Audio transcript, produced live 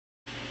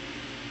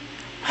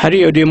har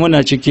yau dai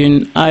muna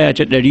cikin aya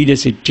ta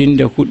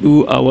 164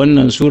 a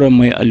wannan sura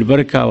mai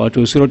albarka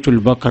wato suratul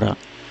bakara,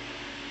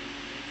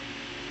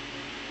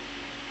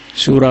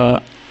 sura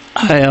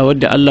aya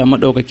wadda Allah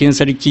maɗaukakin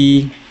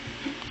sarki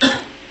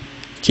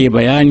ke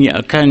bayani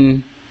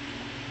akan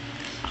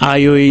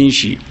ayoyin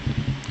shi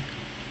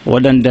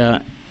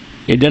waɗanda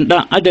idan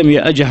ɗan adam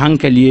ya aji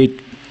hankali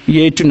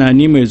ya yi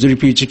tunani mai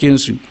zurfi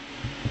cikinsu,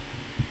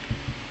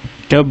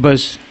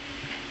 tabbas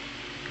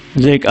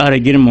zai ƙara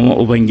girmama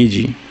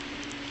Ubangiji,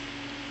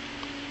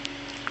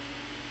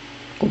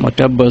 kuma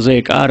tabbas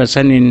zai ƙara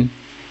sanin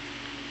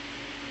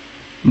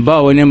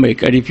ba wani mai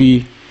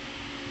ƙarfi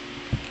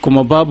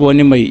kuma babu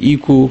wani mai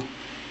iko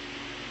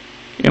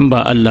in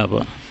ba Allah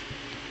ba.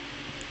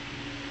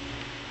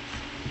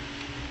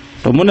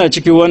 To muna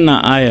cikin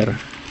wannan ayar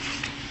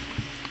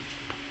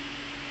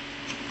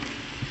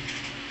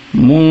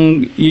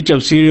mun yi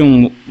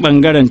tafsirin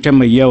ɓangaren ta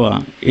mai yawa,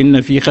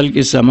 inna fi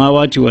khalqis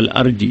samawati wal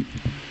ardi,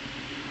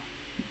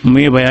 mun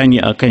yi bayani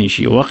akan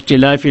shi,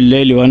 waqtilafil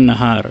layli wan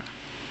nahar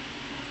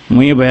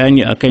mun yi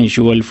bayani akan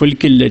shi, wal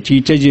fulkil lati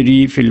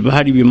tajri fil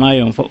bahri bima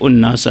yanfa'un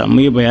nasa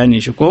mun yi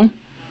bayanin shi ko.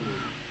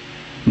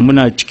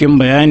 Muna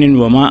cikin bayanin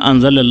wa ma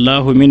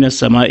anzalallahu minas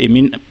sama'i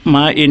min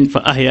ma'in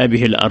fa ahya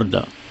bihi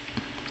al-arda,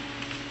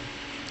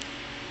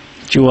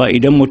 cewa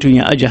idan mutum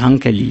ya aje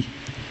hankali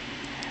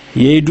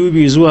ya yi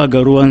dubi zuwa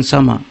ga ruwan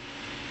sama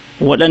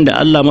waɗanda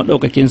Allah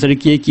maɗaukakin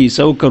sarki yake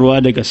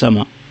saukarwa daga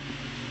sama,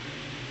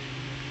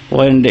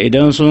 waɗanda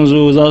idan sun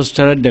zo za su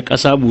tarar da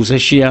ƙasa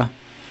busasshiya,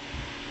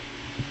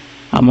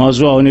 amma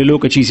zuwa wani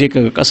lokaci sai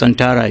kaga ƙasan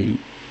ta rayu,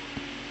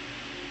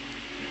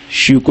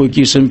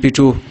 shukoki sun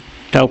fito,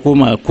 ta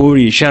koma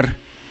kore shar.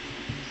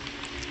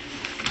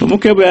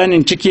 Muka yi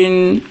bayanin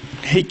cikin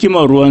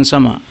hikimar ruwan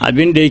sama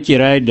abinda yake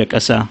rayar da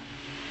ƙasa.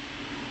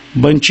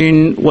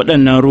 Bancin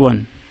waɗannan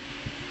ruwan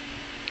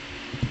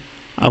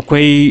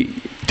akwai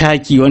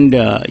taki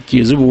wanda ke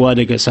zubowa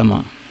daga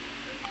sama.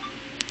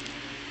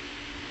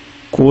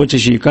 Kowace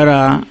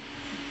shekara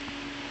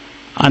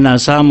ana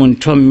samun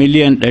ton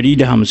miliyan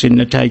 150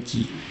 na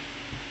taki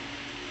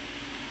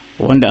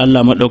wanda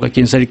Allah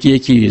maɗaukakin sarki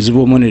yake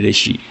zubo mana da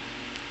shi,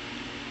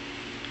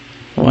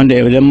 wanda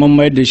idan mun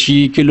mayar da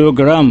shi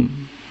kilogram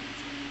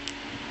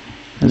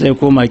zai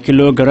koma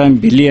kilogram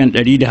biliyan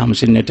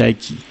 150 na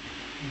taki.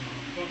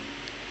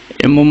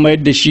 In mun mayar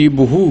da shi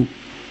buhu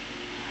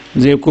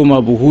zai koma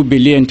buhu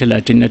biliyan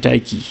 30 na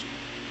taki,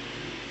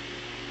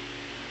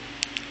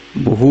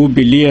 buhu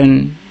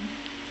biliyan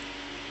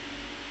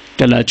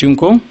 30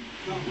 ko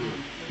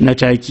na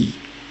taki,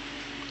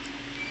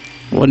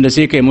 wanda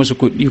sai kai musu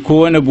kuɗi,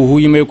 ko wani buhu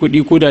yi mai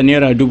kuɗi ko da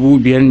naira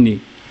 5,000 ne,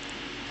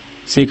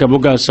 sai ka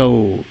buga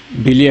sau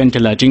biliyan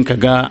 30 ka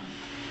ga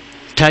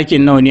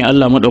takin nawa ne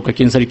Allah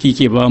maɗaukakin sarki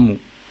ke bamu,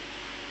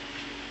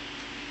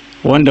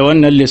 wanda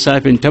wannan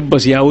lissafin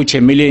tabbas ya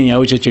wuce miliyan, ya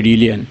wuce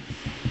tiriliyan,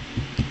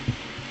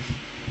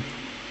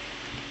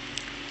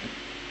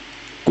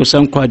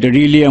 kusan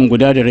kwadriliyan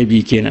guda da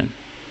rabi kenan.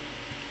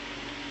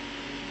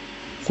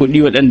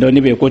 Kuɗi waɗanda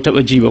wani bai ko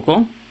taɓa ji ba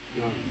ko?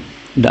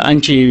 Da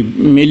an ce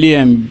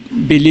miliyan,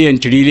 biliyan,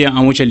 tiriliyan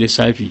an wuce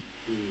lissafi.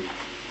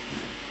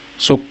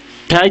 So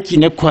taki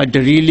na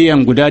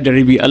kwadriliyan guda da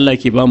rabi Allah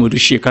ke bamu duk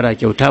shekara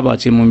kyauta, ba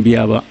sai mun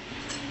biya ba.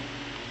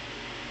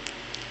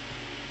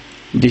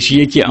 Da shi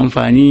yake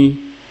amfani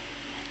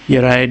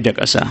ya rayar da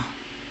ƙasa.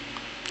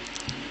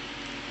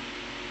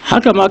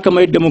 Haka ma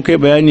kamar yadda muka yi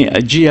bayani a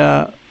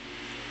jiya,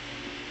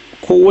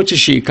 kowace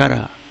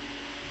shekara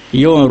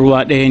yawan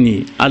ruwa ɗaya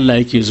ne Allah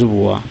yake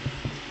zubowa,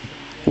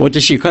 wata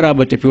shekara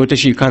ba tafi wata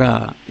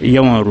shekara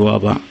yawan ruwa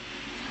ba,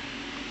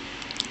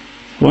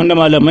 wanda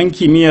malaman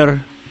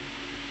kimiyyar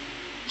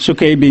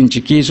suka yi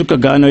bincike suka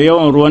gano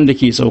yawan ruwan da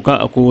ke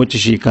sauka a kowace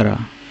shekara.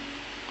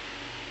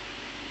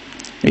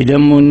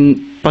 Idan mun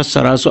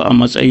fassara su a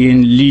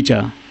matsayin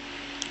lita,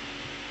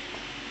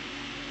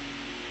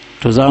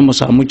 to za mu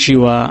samu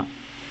cewa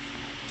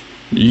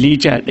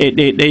lita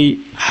ɗai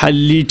har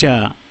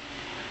lita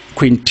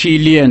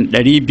kwintiliyan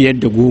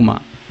 510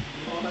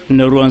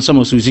 na ruwan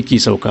sama su suke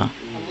sauka.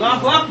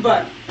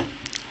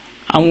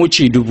 An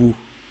wuce dubu,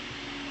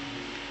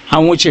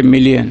 an wuce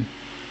miliyan,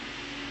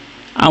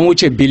 an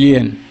wuce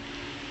biliyan,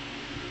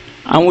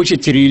 an wuce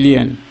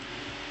tiriliyan,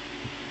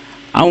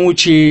 an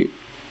wuce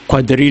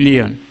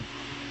quadrillion,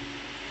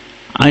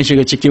 an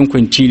shiga cikin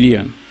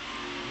quintillion,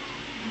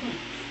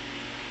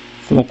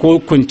 kuma ko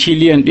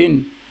quintillion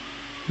din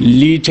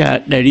lita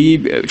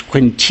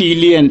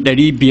quintillion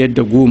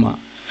 510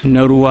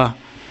 na ruwa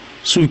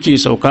suke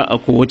sauka a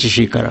kowace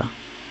shekara,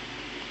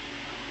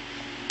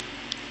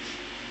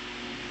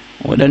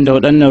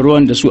 waɗannan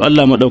ruwan da su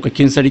Allah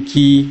maɗaukakin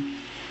sarki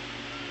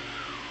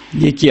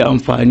yake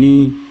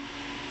amfani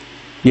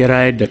ya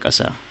rayar da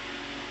ƙasa,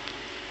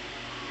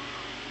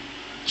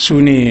 su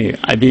ne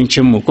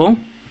abincinmu ko,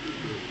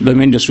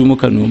 domin da su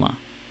muka noma.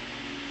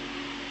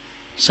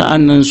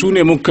 Sa'an nan su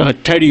ne muka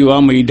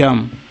tarewa mai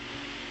dam,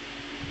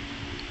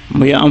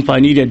 mu yi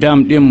amfani da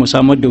dam ɗin mu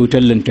samar da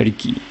wutar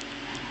lantarki,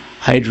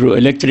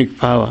 hydroelectric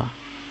power,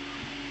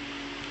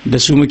 da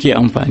su muke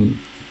amfani.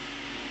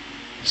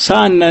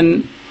 Sa'an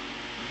nan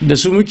da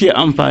su muke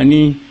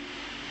amfani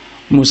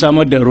mu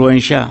samar da ruwan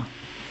sha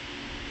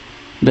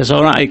da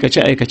sauran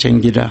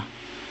aikace-aikacen gida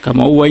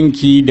kamar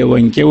wanki da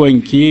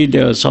wanke-wanke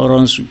da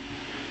sauransu,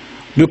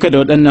 duka da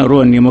waɗannan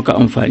ruwan ne muka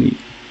amfani.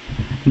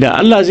 Da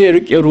Allah zai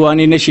riƙe ruwa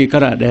ne na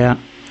shekara ɗaya,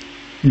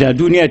 da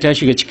duniya ta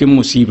shiga cikin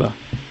musiba,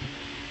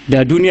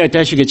 da duniya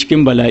ta shiga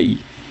cikin bala'i.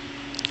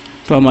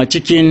 To amma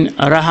cikin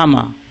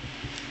rahama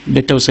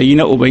da tausayi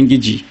na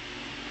Ubangiji,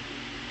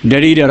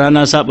 dare da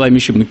rana saba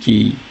mishi muke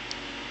yi.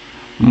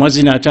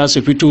 Mazinata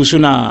su fito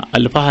suna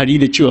alfahari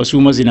da cewa su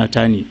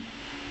mazinata ne,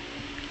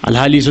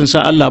 alhali sun sa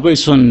Allah bai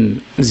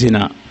son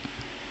zina.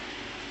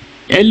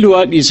 'Yan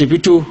luwaɗi su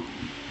fito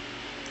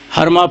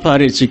har ma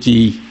parade suke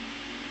yi,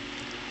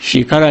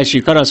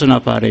 shekara-shekara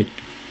suna parade.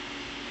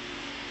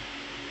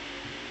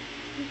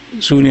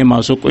 Su ne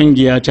masu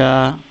ƙungiya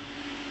ta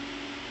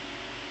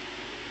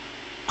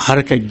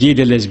harkar gay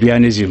da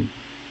lesbianism,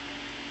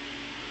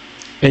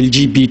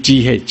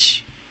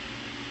 LGBTH.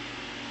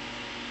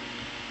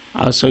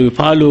 A Sao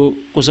Paulo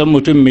kusan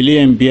mutum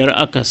miliyan 5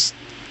 aka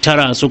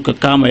tara suka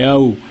kama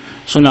yawo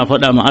suna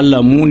faɗa ma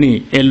Allah mu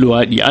ne 'yan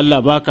luwaɗi,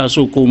 Allah baka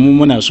so ko mu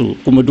muna so,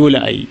 kuma dole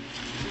a yi.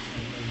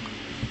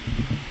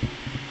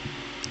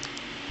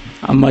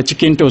 Amma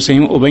cikin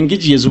tausayin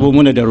Ubangiji ya zubo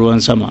muna da ruwan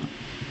sama.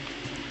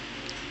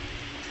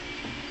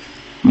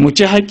 Mu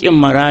ci haƙƙin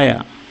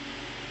maraya,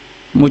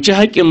 mu ci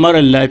haƙƙin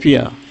marar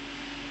lafiya,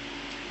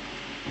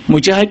 mu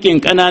ci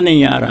haƙƙin ƙananan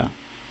yara,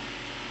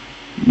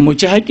 mu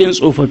ci haƙƙin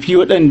tsofaffi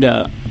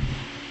waɗanda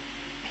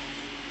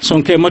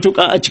sun kai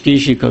matuƙa a cikin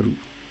shekaru,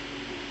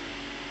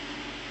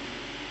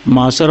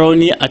 masu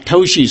rauni a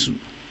taushe su,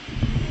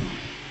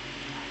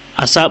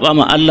 a saba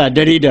ma Allah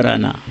dare da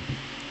rana,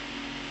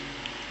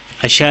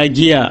 a sha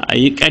giya, a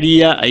yi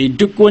ƙarya, a yi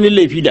duk wani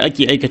laifi da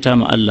ake aikata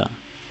ma Allah.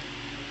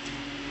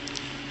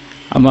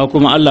 Amma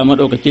kuma Allah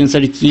maɗaukakin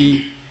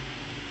sarki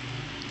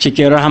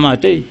cikin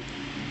rahamatai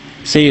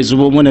sai ya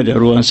zubo mana da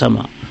ruwan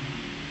sama,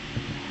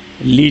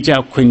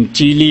 lita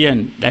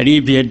kwintiliyan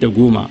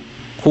 510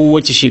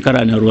 kowace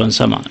shekara na ruwan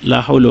sama. La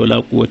haula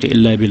wala quwwata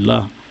illa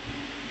billah.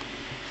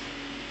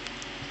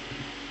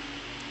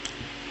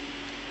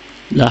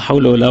 La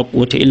haula wala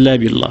quwwata illa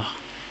billah.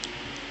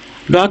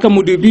 Don haka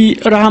mu dubi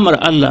rahamar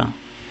Allah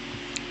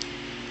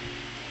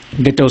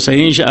da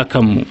tausayin shi a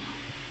kanmu.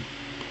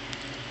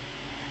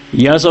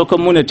 Ya saukan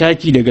muna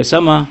taki daga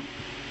sama,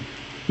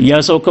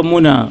 ya saukan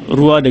muna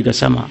ruwa daga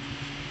sama,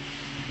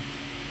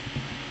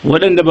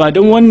 waɗanda ba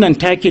don wannan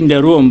takin da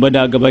ruwan ba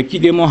da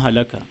gabaki ɗaya mun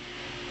halaka,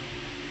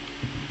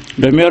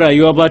 domin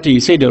rayuwa ba ta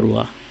yi sai da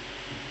ruwa.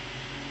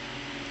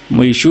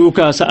 Mu yi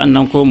shuka sa'an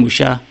nan ko mu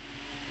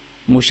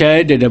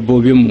shayar da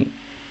dabbobinmu,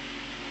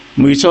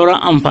 mu yi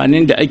sauran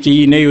amfanin da ake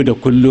yi na yau da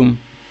kullum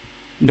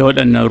da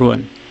waɗannan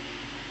ruwan.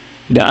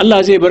 Da Allah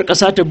zai bar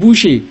ƙasa ta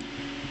bushe,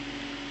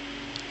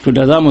 to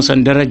da za mu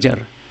san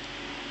darajar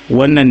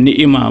wannan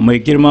ni'ima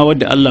mai girma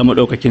wadda Allah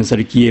maɗaukakin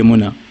sarki ya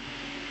muna.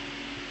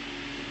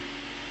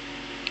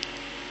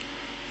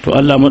 To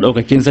Allah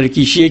maɗaukakin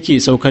sarki shi yake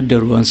saukar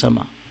da ruwan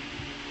sama.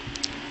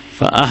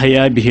 Fa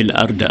ahya bihil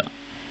arda,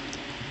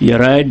 ya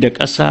rayar da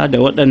ƙasa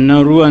da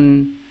waɗannan ruwan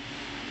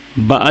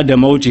ba'da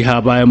mautiha,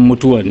 bayan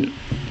mutuwan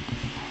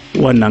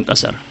wannan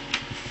ƙasar.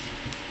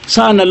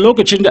 Sa'annan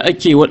lokacin da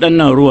ake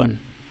waɗannan ruwan,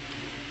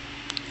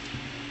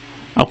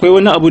 akwai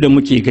wani abu da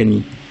muke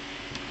gani.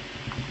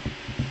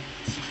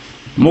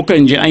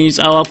 Mukan ji an yi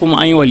tsawa kuma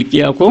an yi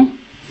walƙiya ko?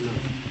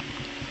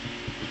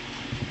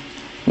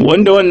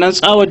 Wanda wannan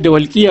tsawar da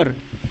walƙiyar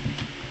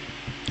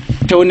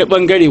ta wani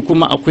ɓangare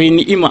kuma akwai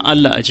ni'ima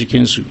Allah a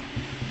cikinsu.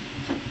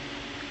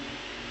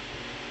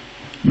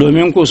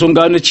 Domin ko sun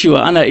gano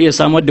cewa ana iya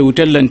samar da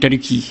wutar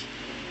lantarki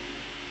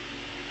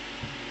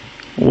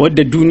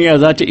wadda duniya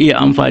za ta iya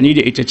amfani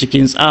da ita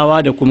cikin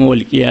tsawa da kuma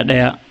walƙiya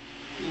ɗaya.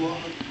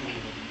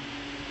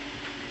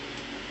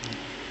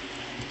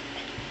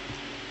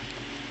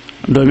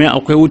 Domin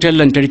akwai wutar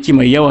lantarki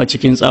mai yawa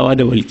cikin tsawa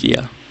da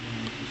walƙiya.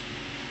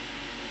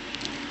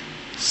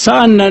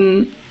 Sa'an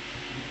nan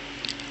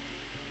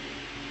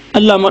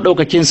Allah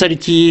maɗaukakin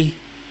sarki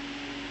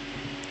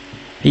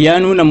ya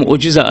nuna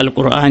mu'ujiza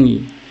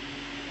Alƙur'ani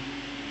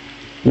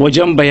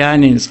wajen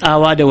bayanin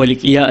tsawa da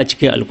walƙiya a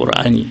cikin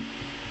Alƙur'ani.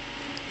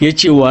 Ya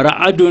ce wa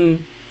ra'adun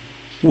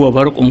wa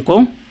barƙun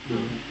ko?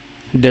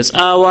 Da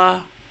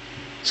tsawa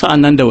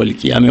sa'an nan da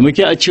walƙiya,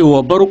 maimakon a ce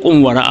wa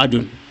barƙun wa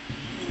ra'adun.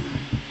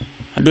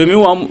 Domin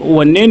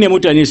wanne ne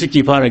mutane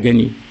suke fara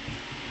gani?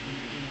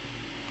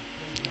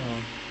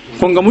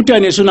 Kunga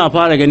mutane suna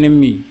fara ganin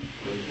me?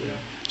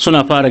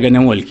 Suna fara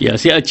ganin walƙiya,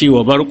 sai a ce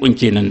wa barƙun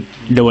kenan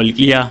da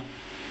walƙiya,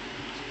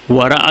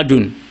 wa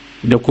ra'adun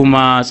da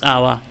kuma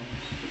tsawa.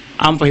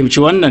 An fahimci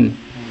wannan?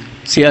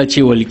 Sai a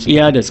ce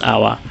walƙiya da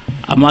tsawa,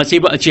 amma sai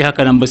ba a ce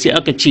haka nan ba, sai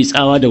aka ce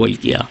tsawa da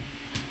walƙiya.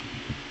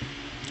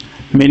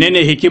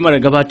 Menene hikimar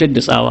gabatar da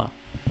tsawa?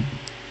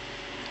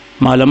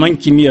 Malaman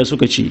kimiyya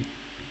suka ce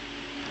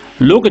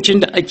lokacin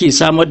da ake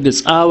samar da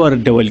tsawar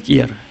da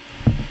walƙiyar,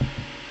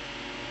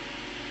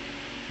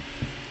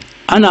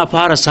 ana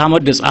fara samar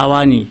da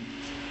tsawa ne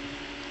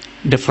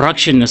da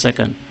fraction na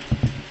second.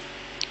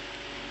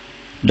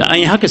 da an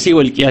yi haka sai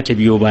walƙiya ta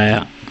biyo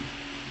baya.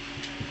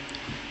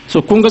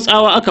 So kun ga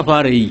tsawa aka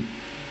fara yi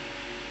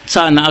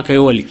sa'an aka yi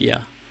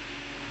walƙiya,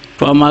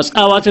 to amma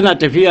tsawa tana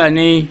tafiya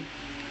ne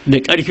da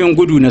ƙarfin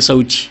gudu na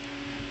sauti,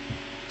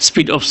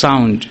 speed of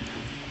sound.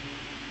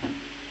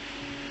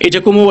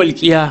 Ita kuma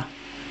walƙiya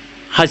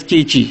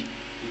haske ce,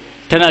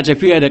 tana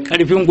tafiya da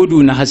ƙarfin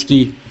gudu na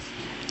haske,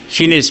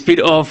 shine speed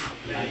of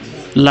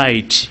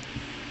light,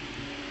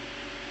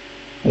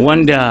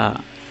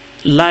 wanda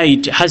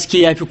light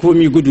haske ya fi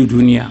komi gudu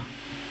duniya.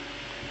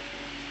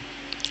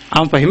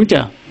 An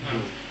fahimta?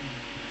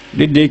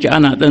 Duk da yake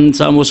ana ɗan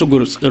samu su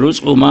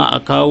gurutsu ma a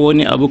kawo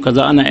wani abu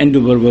kaza, ana yan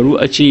dubarbaru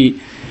a ce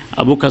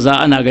abu kaza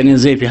ana ganin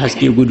zai fi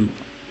haske gudu,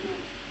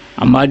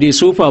 amma dai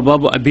sofa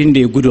babu abin da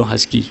ya gudun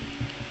haske.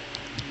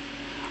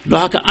 Don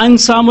haka an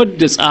samar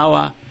da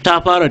tsawa ta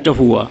fara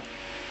tahowa,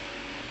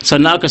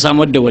 sannan aka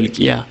samar da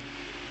walƙiya,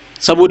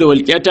 saboda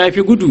walƙiya ta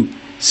fi gudu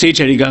sai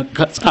ta riga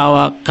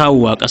tsawa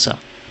kawowa ƙasa.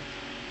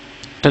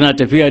 Tana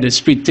tafiya da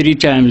speed 3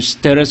 times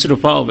 10 to the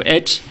power of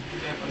 8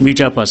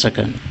 meter per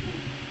second.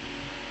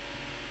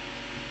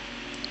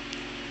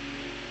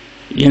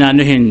 Yana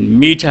nuhin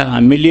mita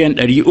miliyan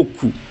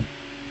 300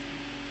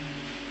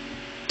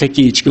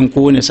 take cikin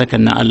kowane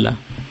sakan na Allah,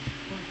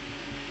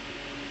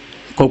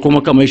 ko kuma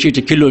kamar shi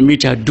ta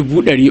kilomita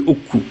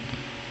 300,000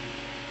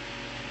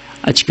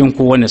 a cikin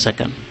kowane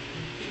sakan.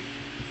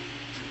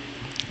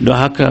 Don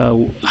haka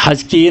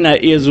haske yana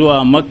iya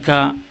zuwa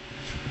Makka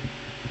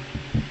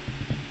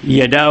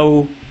ya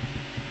dawo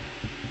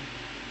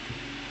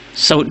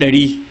sau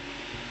 100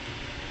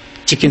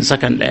 cikin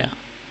sakan ɗaya.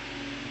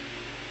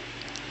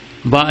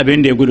 Ba abin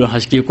da ya gudun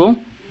haske ko?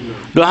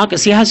 Don haka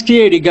sai haske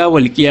ya riga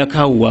walƙiya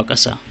kawowa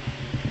ƙasa,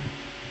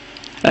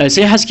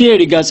 sai haske ya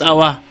riga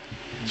tsawa,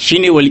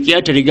 shine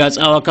walƙiya ta riga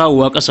tsawa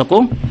kawowa ƙasa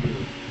ko?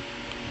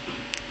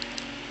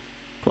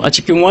 To a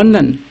cikin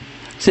wannan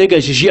sai ga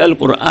shi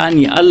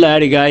alƙur'ani Allah ya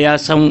riga ya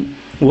san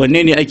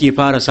wanne ne ake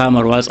fara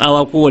samarwa,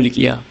 tsawa ko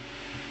walƙiya.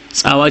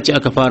 Tsawa ce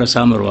aka fara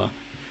samarwa,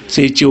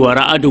 sai ce wa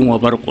ra'adun wa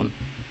barqun,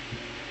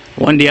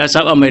 wanda ya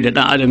saba mai da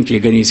ɗan adam ke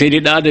gani, sai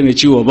dai ɗan adam ya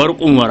ce wa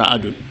barqun wa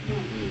ra'adun.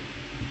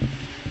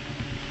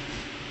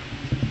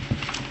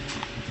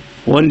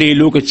 Wanda ya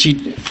lokaci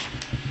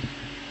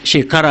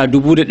shekara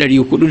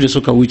 1400 da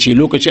suka wuce,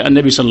 lokaci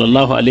annabi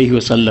sallallahu alaihi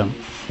wasallam,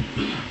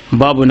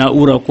 babu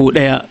na'ura ko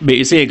ɗaya, bai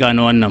isa ya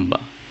gano wannan ba.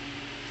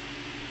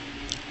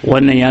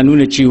 Wannan ya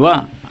nuna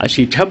cewa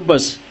ashe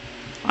tabbas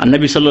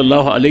annabi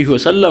sallallahu alaihi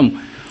wasallam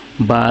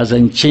ba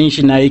zancen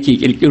shi na yake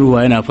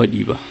kirkirowa yana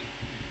faɗi ba.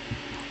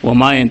 Wa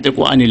ma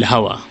yantiqu anil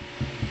hawa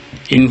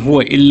in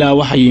huwa illa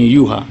wahayin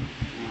yuha.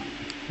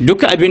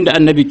 Duka abin da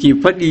annabi ke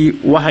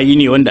faɗi wahayi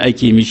ne wanda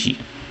ake mishi.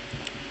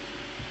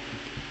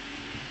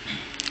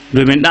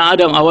 Domin ɗan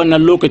adam a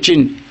wannan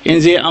lokacin in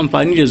zai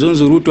amfani da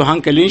zunzurutu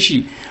hankalin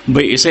shi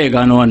bai isa ya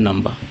gano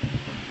wannan ba.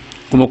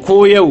 Kuma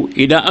ko yau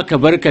idan aka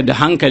barka da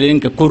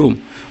hankalinka kurum,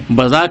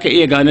 ba za ka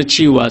iya gane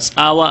cewa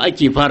tsawa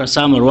ake fara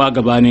samarwa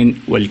gabanin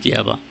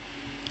walƙiya ba,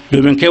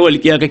 domin kai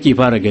walƙiya kake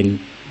fara gani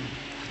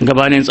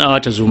gabanin tsawa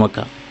ta zo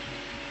maka.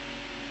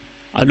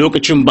 A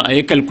lokacin ba a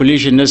yi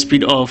calculation na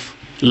speed of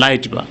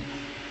light ba,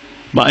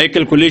 ba a yi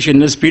calculation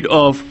na speed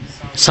of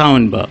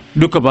sound ba,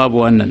 duka babu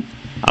wannan.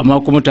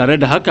 Amma kuma tare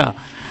da haka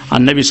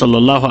annabi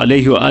sallallahu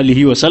alaihi wa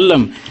alihi wa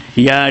sallam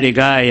ya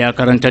riga ya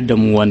karantar da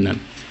mu wannan.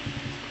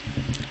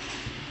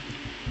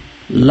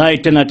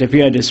 Light tana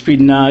tafiya da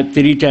speed na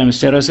 3 times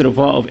 10 to the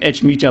power of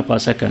 8 meter per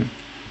second.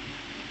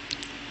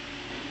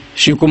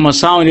 Shi kuma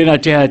sound yana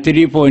tafiya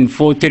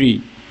 3.43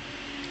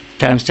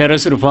 times 10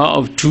 to the power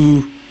of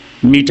 2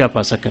 meter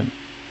per second.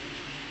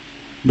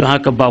 Don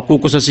haka ba ko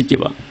kusa suke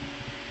ba.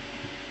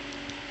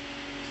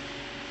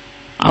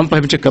 An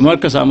fahimci kamar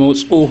ka samu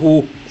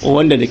tsoho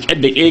wanda da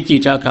ƙyar da yake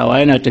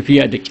takawa yana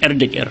tafiya da ƙyar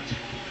da ƙyar,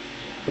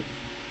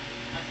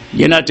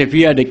 yana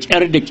tafiya da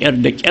ƙyar da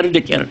ƙyar da ƙyar da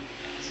ƙyar.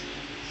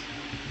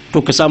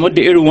 To ka samar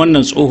da irin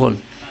wannan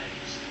tsohon,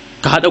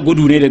 ka haɗa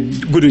gudu ne da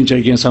gudun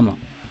jirgin sama.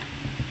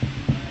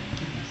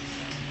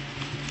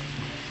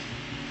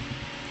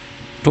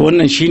 To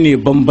wannan shine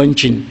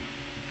bambancin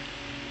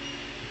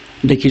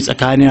da ke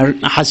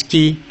tsakanin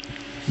haske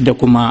da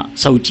kuma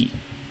sauti.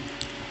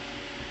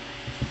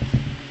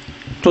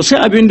 To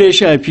sai abin da ya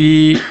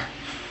shafi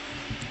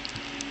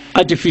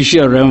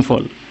artificial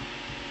rainfall,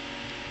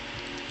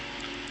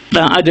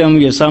 ɗan adam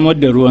ya samar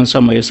da ruwan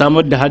sama, ya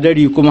samar da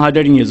hadari kuma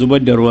hadarin ya zubar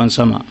da ruwan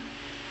sama,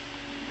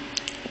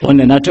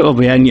 wanda na taɓa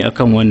bayani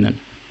akan wannan.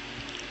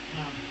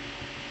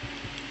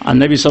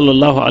 Annabi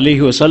sallallahu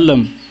alaihi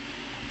wasallam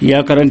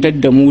ya karantar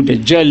da mu da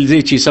jal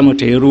zai ce sama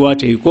ta yi ruwa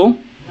ta yi ko?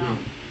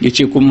 Ya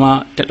ce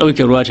kuma ta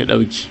ɗauke ruwa ta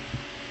ɗauki.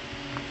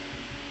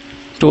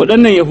 To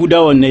waɗannan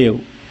yahudawan na yau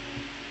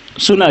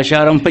suna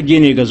sharan fage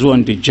ne ga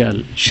zuwan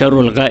dajjal,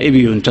 sharrul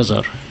ga'ibi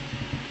yuntazar.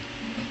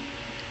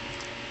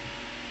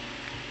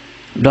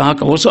 Don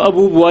haka wasu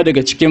abubuwa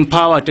daga cikin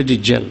fawa ta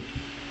dajjal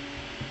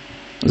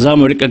za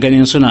mu rika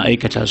ganin suna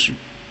aikata su.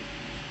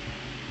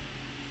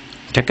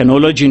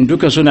 Technology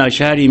duka suna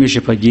share mishi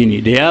fage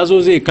ne, da ya zo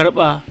zai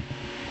karba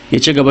ya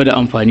ci gaba da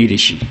amfani da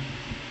shi.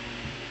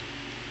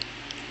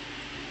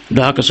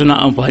 da haka suna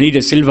amfani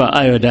da silver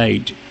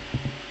iodide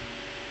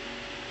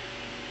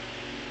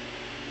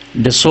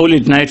da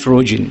solid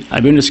nitrogen,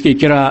 abinda suke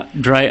kira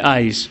dry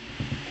ice,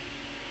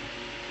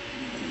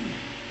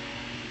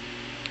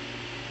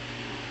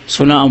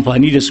 suna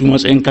amfani da su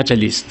matsayin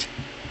catalyst,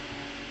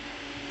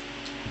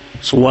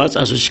 su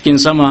watsa su cikin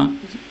sama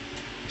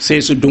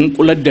sai su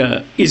dunkular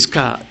da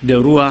iska da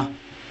ruwa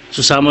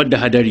su samar da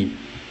hadari,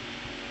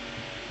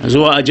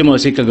 zuwa a jima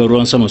sai kaga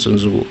ruwan sama sun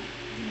zubo.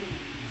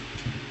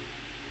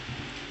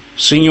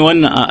 Sun yi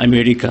wannan a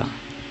America.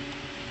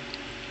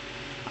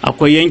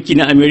 Akwai yanki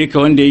na America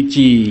wanda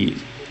yake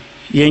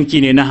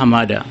yanki ne na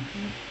hamada,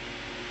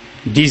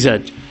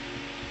 desert,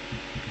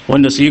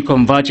 wanda su yi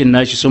convertin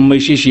nashi sun mai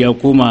shi ya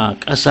koma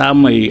ƙasa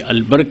mai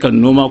albarkar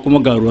noma kuma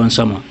ga ruwan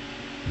sama.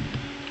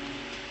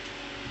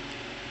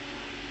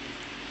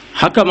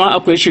 Haka ma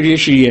akwai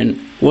shirye-shiryen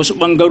wasu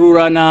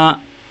ɓangarora na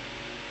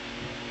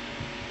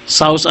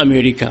South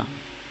America,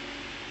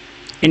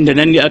 inda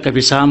nan ne aka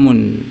fi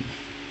samun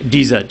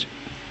desert,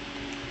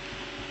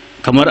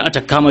 kamar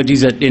Atacama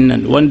desert ɗin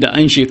nan, wanda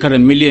an shekarar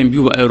miliyan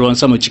 2 ba a yi ruwan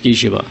sama cikin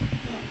shi ba.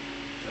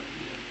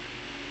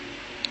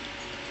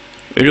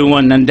 Irin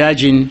wannan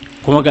dajin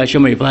kuma gashi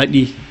mai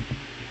faɗi,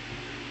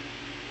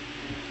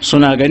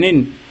 suna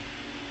ganin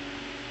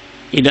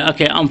idan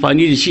aka yi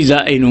amfani da shi za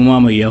a yi noma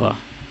mai yawa,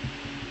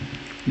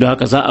 don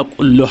haka za a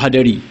ƙullo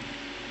hadari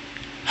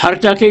har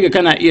ta kai ga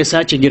kana iya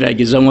sace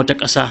giragizan wata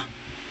ƙasa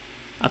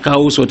a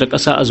kawo su wata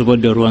ƙasa a zubar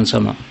da ruwan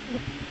sama.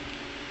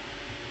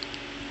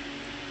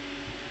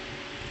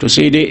 To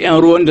sai dai 'yan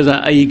ruwan da za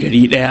a yi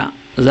gari ɗaya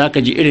za ka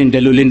ji irin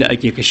dalolin da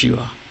ake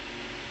kashewa.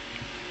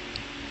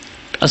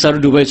 Ƙasar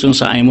Dubai sun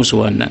sa yi musu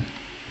wannan.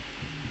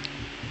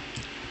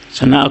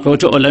 Sannan akwai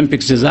wata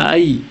Olympics da za a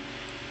yi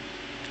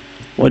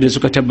wadda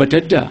suka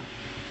tabbatar da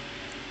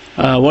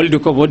World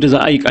Cup wadda za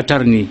a yi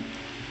Qatar ne,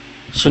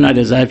 suna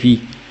da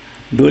zafi,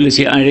 dole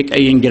sai an riƙa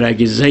yin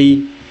giragizai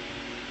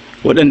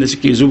waɗanda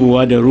suke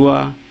zubowa da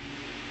ruwa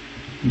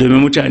domin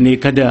mutane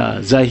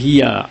kada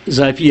zafi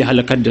ya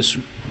halakar da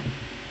su.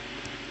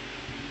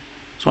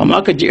 So amma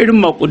aka ji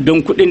irin maƙudan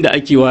kuɗin da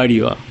ake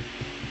warewa,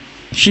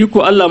 shi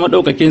ko Allah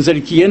maɗaukakin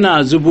sarki yana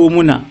zubo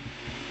muna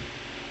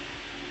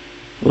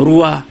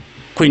ruwa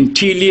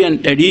kwintiliyan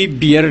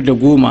 510,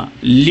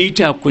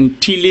 lita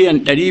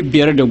kwintiliyan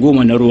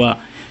 510 na ruwa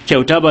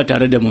kyauta ba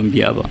tare da mun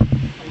biya ba.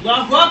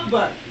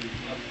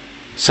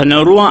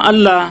 Sannan ruwan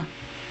Allah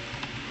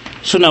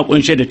suna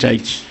kunshe da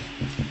taki,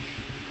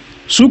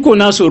 su ko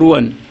nasu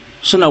ruwan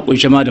suna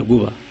kunshe ma da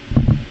guba,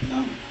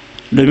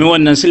 domin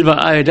wannan silver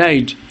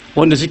iodide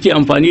wanda suke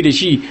amfani da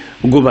shi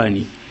guba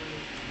ne,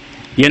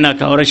 yana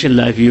kawo rashin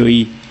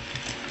lafiyoyi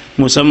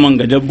musamman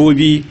ga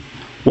dabbobi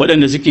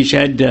waɗanda suke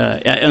shayar da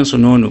 'ya'yansu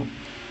nono,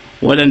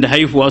 waɗanda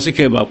haifuwa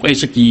suke ba kwai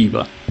suke yi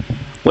ba,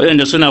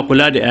 waɗanda suna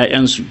kula da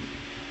 'ya'yansu,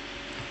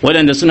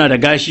 waɗanda suna da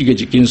gashi ga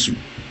jikinsu,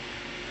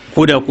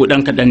 ko da ko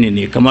ɗan kaɗan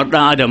ne kamar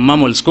ɗan adam,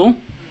 mammals ko,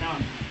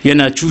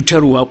 yana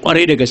cutarwa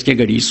ƙwarai da gaske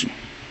gare su.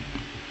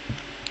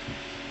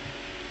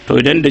 To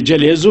idan da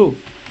jal ya zo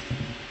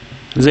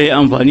zai yi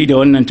amfani da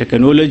wannan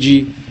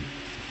technology,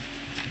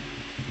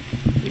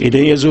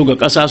 idan ya zo ga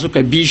ƙasa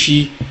suka bi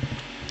shi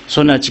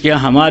suna cikin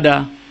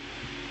hamada,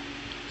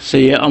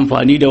 sai ya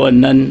amfani da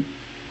wannan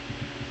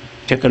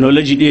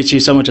technology ɗaya ce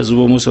sama ta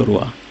zubo musu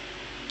ruwa,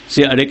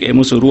 sai a riƙa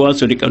musu ruwa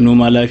su riƙa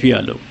noma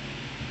lafiya lau.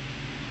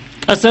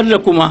 Ƙasar da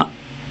kuma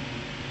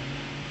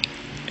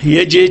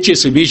ya je ce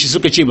su bi shi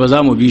suka ce ba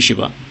za mu bi shi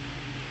ba,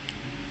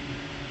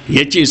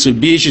 ya ce su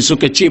bi shi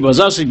suka ce ba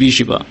za su bi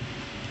shi ba,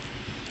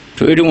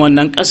 to irin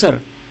wannan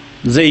ƙasar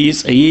zai yi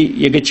tsaye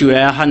ya ga cewa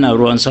ya hana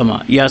ruwan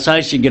sama, ya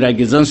sashi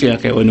giragizansu ya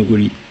kai wani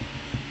guri,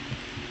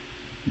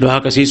 don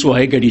haka sai su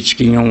waye gari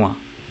cikin yunwa.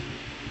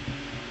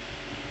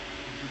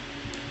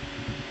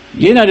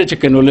 Yana da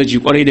technology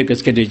kwarai da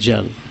gaske da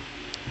jal,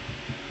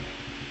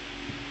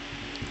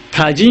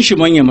 kajin shi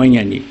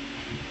manya-manya ne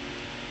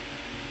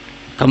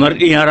kamar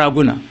ɗiyan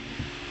raguna.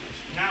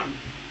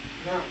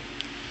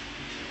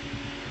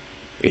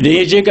 Idan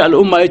ya je ga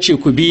al'umma ya ce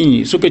ku bi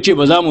ni, suka ce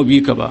ba za mu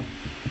bi ka ba,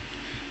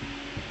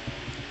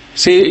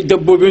 sai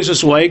dabbobinsu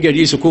su waye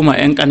gari su koma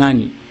 'yan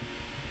ƙanani.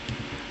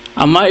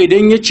 Amma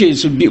idan ya ce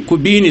ku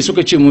bi ni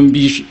suka ce mun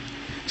bi shi,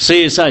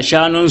 sai ya sa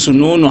shanunsu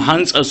nono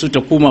hantsarsu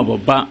ta koma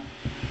babba,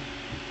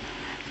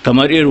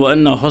 kamar irin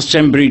wannan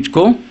Holstein breed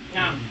ko?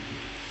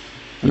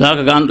 Za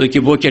ka ga an ɗauki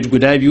bucket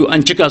guda biyu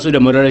an cika su da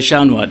mararar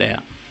shanuwa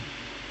ɗaya,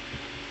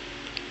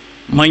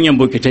 manyan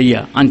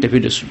bokitayya an tafi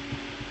da su.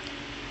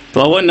 To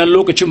a wannan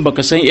lokacin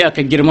baka san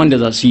iyakar girman da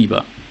za su yi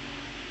ba.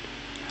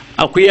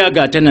 Akuya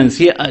ga ta nan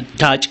sai a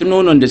taci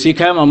nonon da sai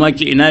kayan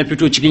mamaki ina ya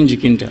fito cikin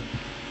jikinta.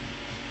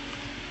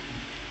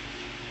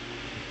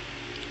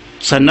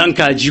 Sannan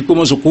kaji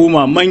kuma su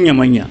koma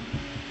manya-manya,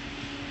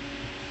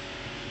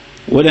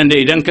 waɗanda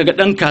idan ka ga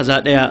ɗan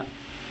kaza ɗaya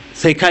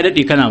sai ka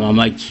daɗe kana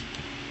mamaki.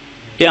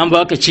 An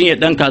baka cinye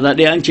ɗan kaza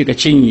ɗaya an ce ka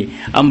cinye,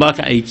 an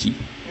baka aiki,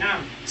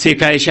 sai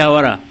ka yi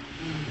shawara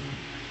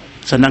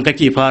sannan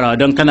kake farawa,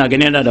 don kana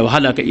gani yana da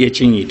wahala ka iya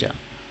cinye ta.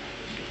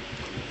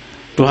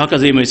 To haka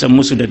zai mai san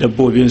musu da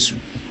dabbobinsu.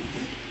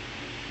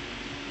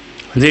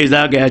 zai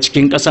zagaya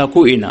cikin ƙasa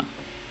ko'ina.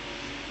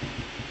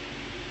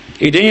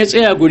 Idan ya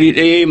tsaya guri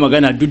ɗaya ya yi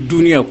magana duk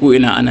duniya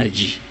ko'ina ana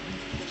ji.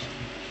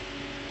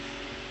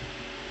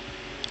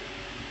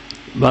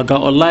 Ba ga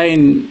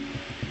online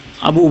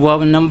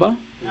abubuwan nan ba?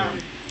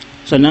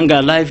 Sannan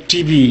ga live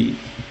TV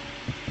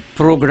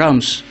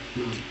programs.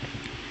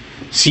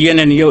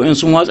 CNN yau in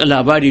sun watsa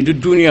labari duk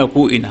duniya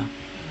ko'ina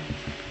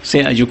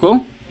sai a ji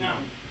ko?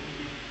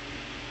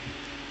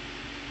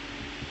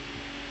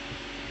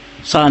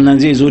 Sa'annan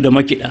zai zo da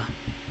makiɗa.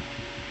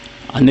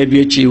 Annabi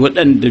ya ce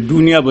waɗanda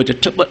duniya ba ta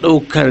taɓa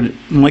ɗaukar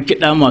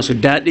makiɗa masu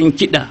daɗin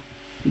kiɗa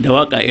da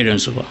waƙa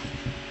irinsu ba,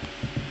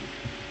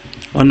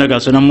 wanda ga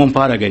sunan mun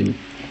fara gani.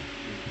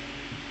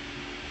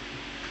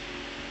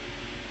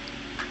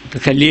 Ka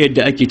kalli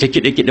yadda ake ta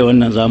kiɗe-kiɗe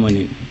wannan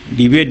zamanin,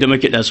 dibi yadda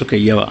makiɗa suka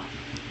yi yawa.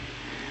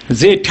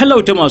 Zai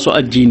talauta masu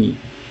addini,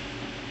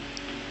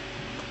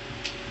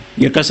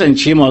 ya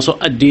kasance masu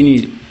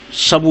addini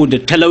saboda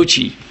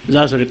talauci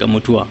za su riƙa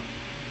mutuwa.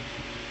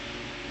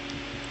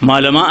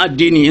 Malaman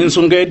addini in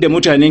sun ga yadda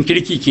mutanen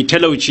kirki ke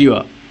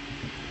talaucewa,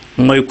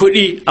 mai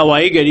kuɗi a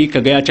waye gari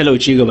kaga ya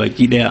talauci ga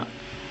baki ɗaya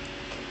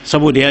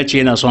saboda ya ce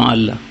yana son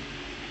Allah.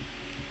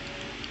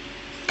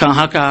 Kan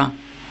haka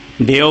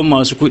da yawan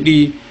masu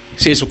kuɗi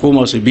sai su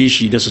koma su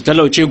bishi, da su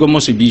talauce gwamma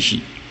su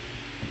bishi,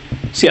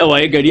 sai a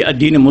waye gari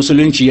addinin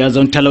musulunci ya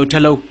zan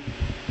talau-talau.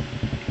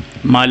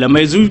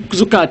 Malamai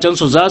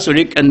zukatansu za su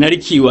riƙa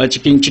narkewa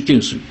cikin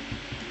cikinsu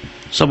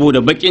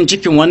saboda bakin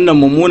cikin wannan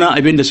mummunan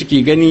abin da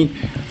suke gani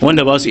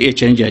wanda ba su iya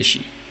canja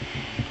shi.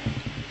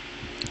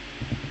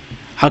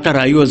 Haka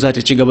rayuwar za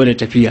ta ci gaba da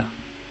tafiya.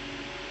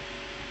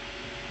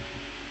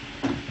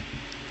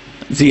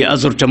 Zai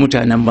azurta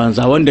mutanen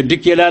banza wanda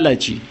duk ya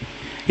lalace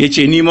ya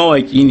ce ni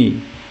mawaƙi ne,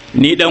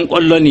 ni ɗan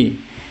ƙwallo ne,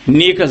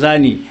 ni kaza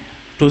ne,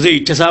 to zai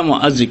ta samun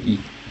arziki.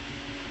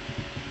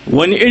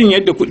 Wani irin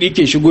yadda kuɗi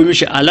ke shigo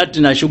mishi, alat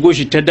na shigo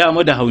shi ta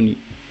dama da hauni,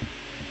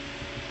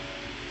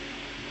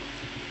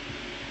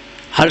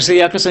 har sai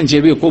ya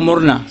kasance bai ko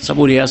murna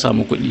saboda ya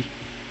samu kuɗi,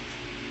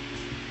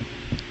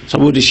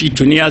 saboda shi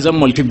tuni ya zama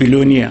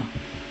multi-billionaire.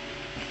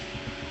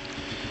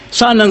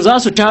 Sa'annan za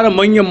su tara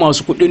manyan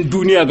masu kuɗin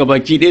duniya ga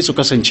baki ɗaya su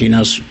kasance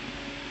nasu,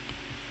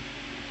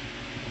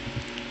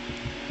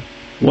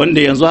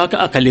 wanda yanzu haka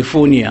a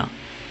California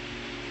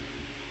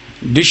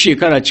duk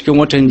shekara cikin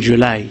watan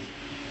July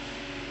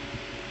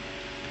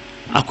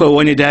akwai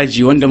wani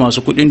daji wanda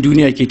masu kuɗin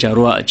duniya ke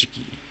taruwa a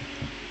ciki.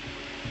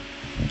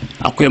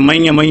 Akwai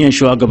manya-manyan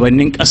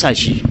shugabannin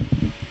ƙasashe,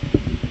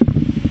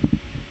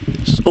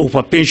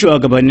 tsofaffin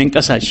shugabannin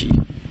ƙasashe.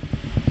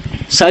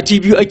 Sati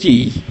biyu ake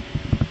yi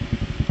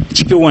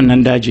cikin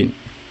wannan dajin.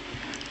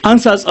 An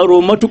sa tsaro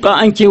matuƙa,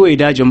 an kewaye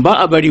dajin,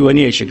 ba a bari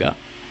wani ya shiga.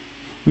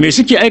 Me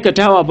suke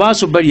aikatawa ba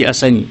su bari a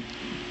sani.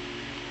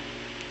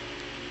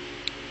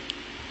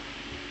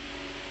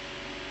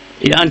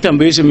 Idan an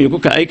tambaye su me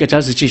kuka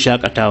aikata su ce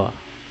shakatawa.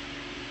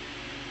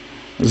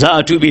 Za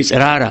a tuɓe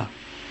tsirara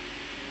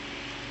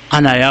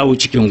ana yawo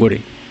cikin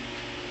gure.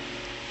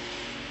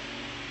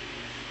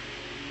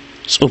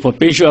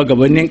 Tsofaffin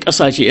shugabannin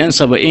ƙasashe 'yan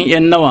 70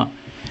 'yan nawa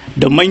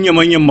da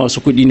manya-manyan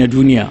masu kuɗi na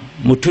duniya,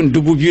 mutum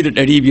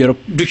 2,500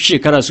 duk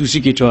shekara su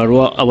suke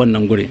taruwa a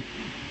wannan gurin.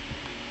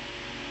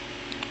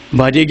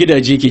 Ba dai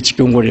gidaje ke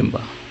cikin gurin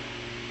ba,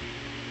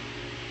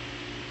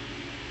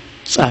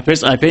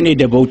 tsafe-tsafe ne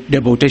da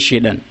bautar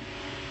shedan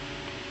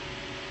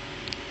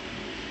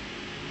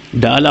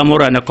da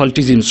al'amura na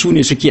cultism su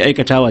ne suke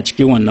aikatawa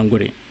cikin wannan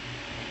gurin.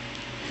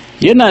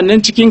 Yana nan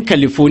cikin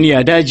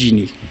California, daji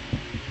ne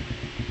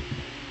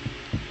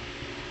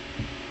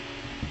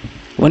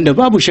wanda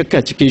babu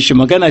shakka cikin shi,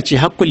 magana ce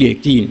haqqul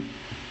yaqin.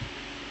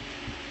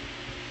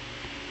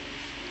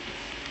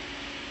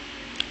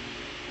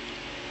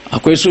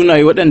 Akwai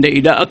sunaye waɗanda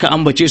idan aka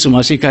ambace su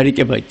ma sai ka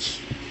riƙe baki,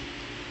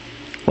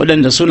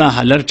 waɗanda suna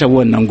halartar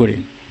wannan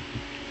gurin.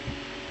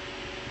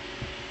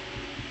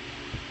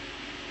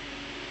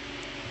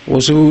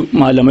 Wasu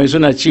malamai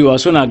suna cewa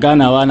suna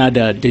ganawa na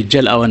da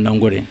Dajjal a wannan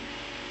gurin,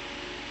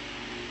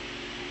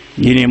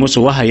 yi ne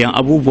musu wahayin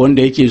abubuwan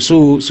da yake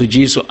so su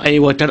ji su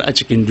aiwatar a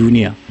cikin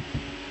duniya.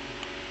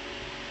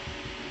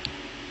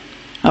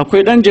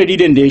 Akwai ɗan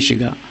jaridan da ya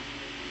shiga,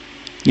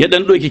 ya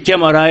ɗan ɗauki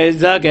kyamara ya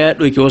zagaya ya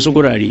ɗauki wasu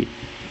gurare,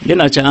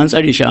 yana can an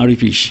tsare shi an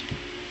rufe shi.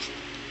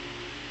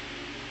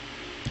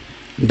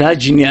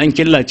 Daji ne an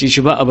killace shi,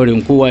 ba a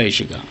barin kowa ya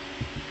shiga.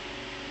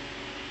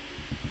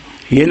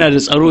 Yana da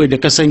tsaro da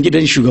kasan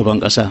gidan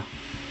shugaban ƙasa.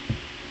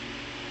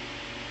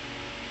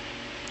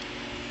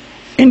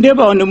 In dai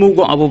ba wani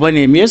mugun abu ba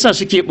ne, me yasa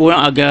suke ɓoyon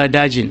a ga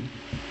dajin?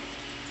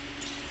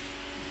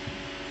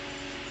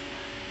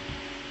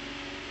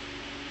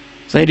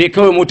 Sai dai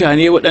kawai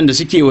mutane waɗanda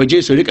suke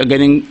waje su rika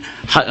ganin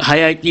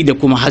hayaƙi da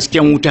kuma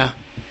hasken wuta,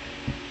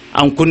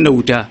 an kunna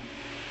wuta,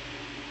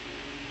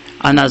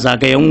 ana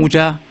zagayen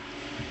wuta,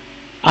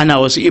 ana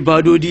wasu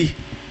ibadodi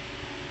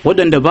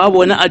waɗanda babu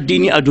wani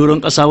addini a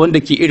doron ƙasa wanda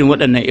ke irin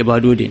waɗannan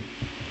ibadodin.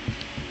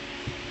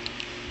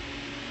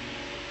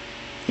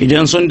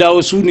 Idan sun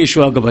dawo su ne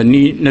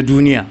shugabanni na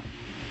duniya,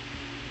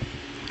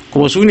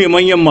 kuma su ne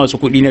manyan masu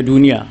kuɗi na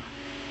duniya.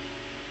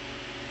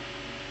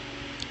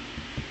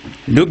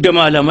 duk da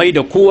malamai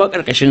da kowa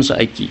ƙarƙashinsu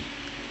ake,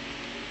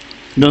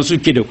 don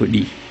suke da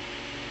kuɗi,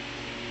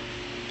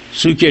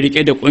 suke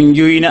rike da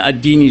ƙungiyoyi na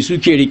addini,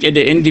 suke rike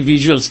da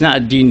individuals na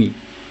addini.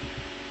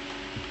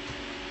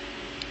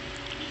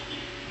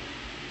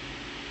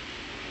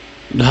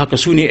 Da haka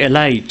su ne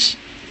elite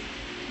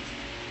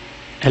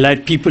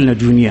people na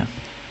duniya.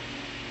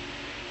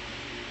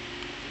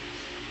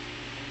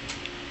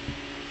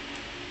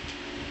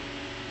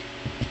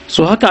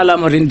 So haka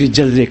al'amarin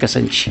Dajjal zai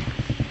kasance.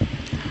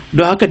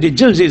 Don haka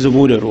Dajjal zai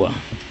zubo da ruwa,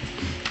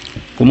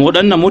 kuma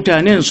waɗannan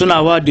mutanen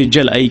suna wa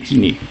Dajjal aiki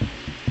ne.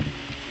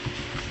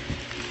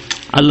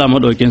 Allah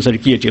maɗaukin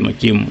sarki ya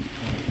taimake mu.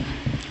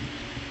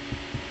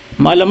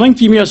 Malaman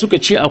kimiyya suka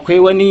ce akwai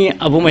wani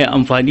abu mai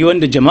amfani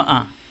wanda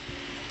jama'a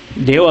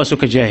da yawa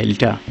suka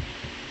jahilta,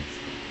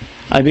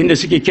 abinda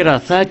suke kira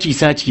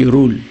sati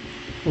rule,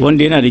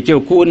 wanda yana da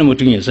kyau kowane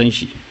mutum ya san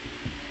shi.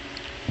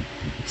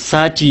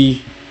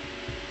 Sati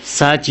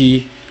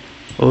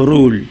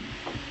rule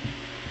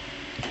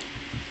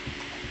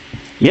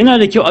yana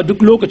da kyau a duk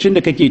lokacin da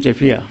kake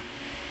tafiya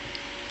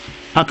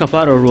aka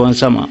fara ruwan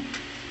sama,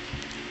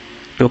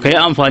 to ka yi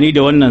amfani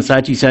da wannan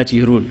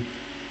sati rule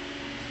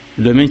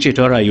domin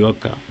ceton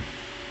rayuwarka.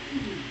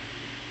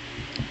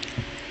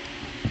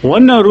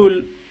 Wannan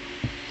rule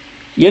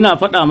yana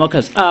faɗa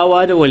maka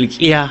tsawa da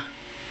walƙiya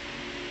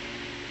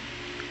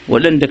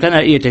waɗanda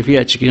kana iya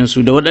tafiya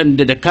cikinsu da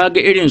waɗanda da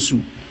kaga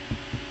irinsu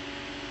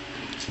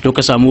to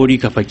ka samu wuri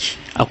ka faki,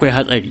 akwai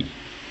hatsari.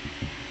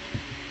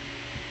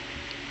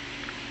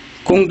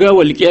 Kun ga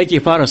walƙiya ke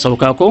fara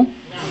sauka ko?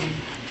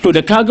 To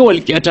da kaga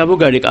walƙiya ta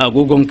buga riƙa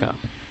agogonka,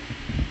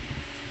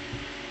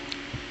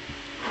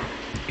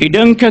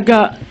 idan ka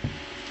ga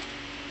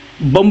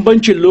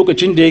bambancin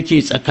lokacin da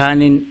yake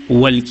tsakanin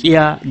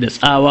walƙiya da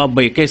tsawa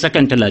bai kai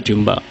sakan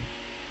 30 ba,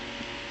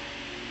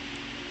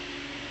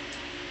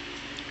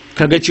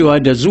 kaga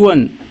cewa da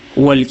zuwan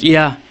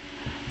walƙiya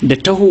da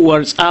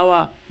tahowar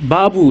tsawa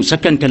babu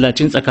sakan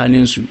 30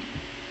 tsakaninsu,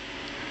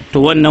 to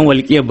wannan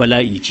walƙiyar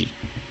bala'i ce.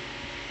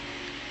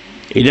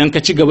 Idan ka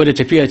ci gaba da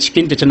tafiya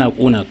cikinta tana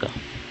ƙona ka.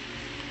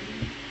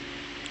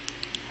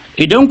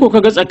 Idan ko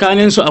kaga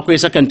tsakaninsu akwai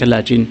sakan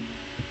 30,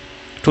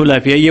 to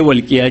lafiyayye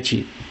walƙiya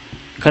ce,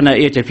 kana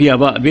iya tafiya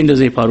ba abin da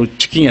zai faru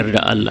cikin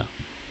yarda Allah.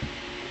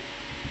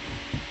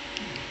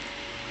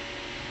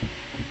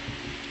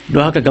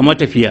 Don haka ga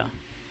matafiya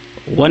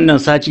wannan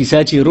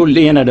saci rule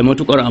ɗin yana da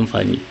matuƙar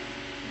amfani.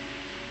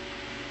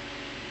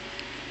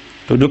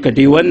 To duka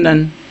dai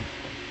wannan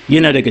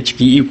yana daga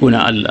cikin iko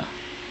na Allah,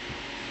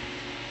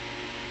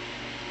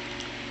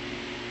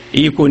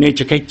 iko ne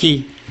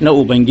cikakke na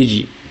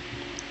Ubangiji.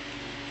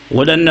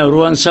 Waɗannan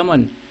ruwan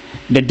saman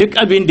da duk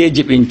abin da ya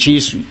jibince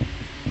su,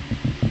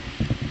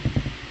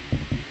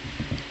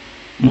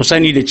 mu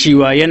sani da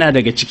cewa yana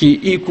daga cikin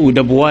iko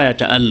da buwaya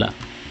ta Allah,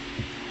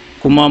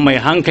 kuma mai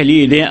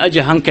hankali idan ya aje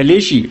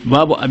hankali shi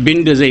babu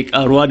abin da zai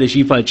karuwa da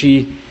shi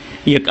face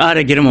ya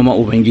ƙara girmama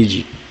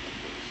Ubangiji.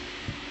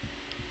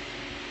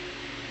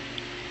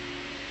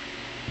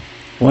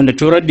 Wanda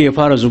turar da ya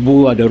fara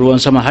zubowa da ruwan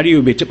sama har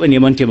yau bai taɓa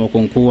neman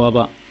taimakon kowa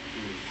ba,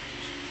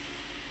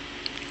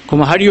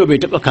 kuma har yau bai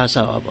taɓa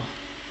kasawa ba.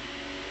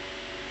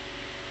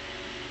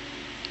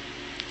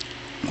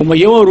 Kuma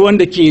yawan ruwan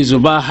da ke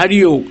zuba har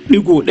yau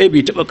ɗigo ɗaya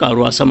bai taɓa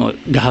ƙaruwa sama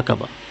ga haka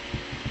ba.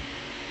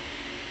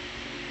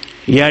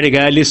 Ya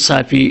riga ya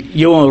lissafi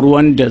yawan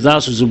ruwan da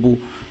za su zubo,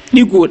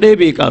 ɗigo ɗaya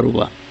bai ƙaru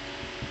ba.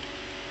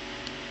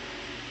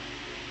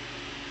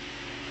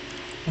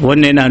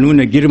 Wannan yana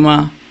nuna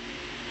girma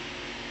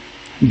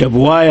da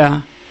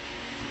buwaya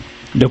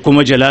da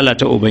kuma jalala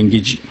ta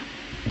Ubangiji.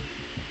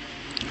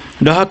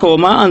 Don haka wa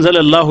ma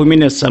anzalallahu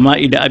minas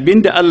sama'i, da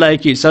abinda Allah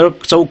yake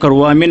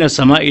saukarwa minas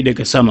sama'i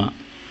daga sama,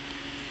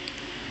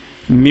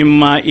 min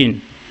ma'in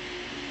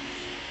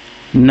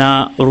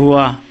na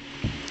ruwa,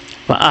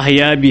 fa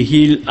ahya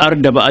bihi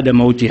al-arda ba'da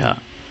mautiha,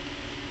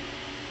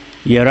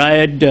 ya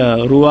rayar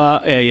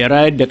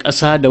da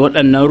ƙasa da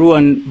waɗannan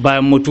ruwan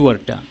bayan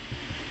mutuwarta.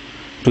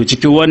 To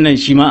cikin wannan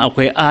shi ma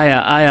akwai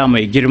aya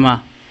mai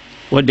girma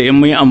wadda in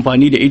mun yi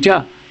amfani da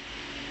ita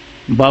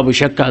babu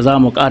shakka za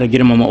mu ƙara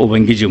girmama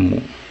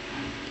Ubangijinmu.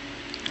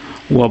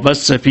 Wa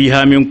bassa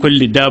fiha min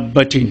kulli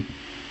dabbatin,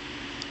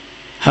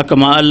 haka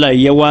ma Allah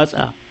ya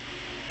watsa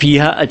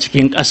fiha a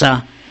cikin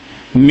ƙasa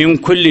min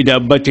kulli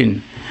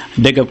dabbatin,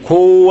 daga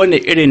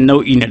kowane irin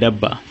nau'i na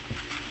dabba.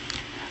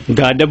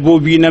 Ga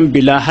dabbobi nan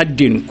bila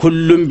haddin,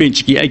 kullum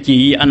bincike ake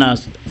yi ana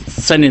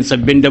sanin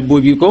sabbin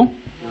dabbobi ko?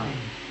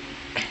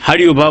 Har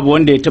yau babu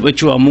wanda ya taɓa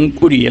cewa mun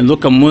ƙuri, yanzu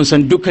kan mun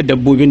san duka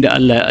dabbobin da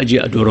Allah ya aje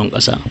a doron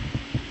ƙasa.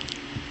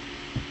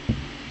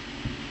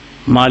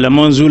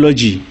 Malaman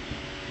zoology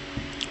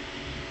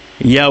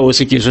yawo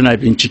suke suna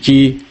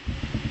bincike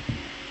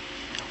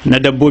na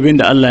dabbobin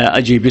da Allah ya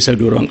aje bisa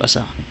doron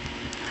ƙasa.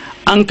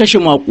 An kashe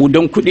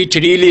maƙudan kuɗi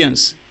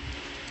trillions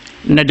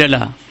na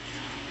dala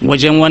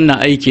wajen wannan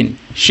aikin,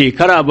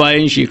 shekara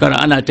bayan shekara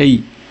ana ta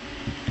yi,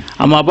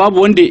 amma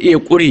babu wanda ya iya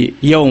ƙure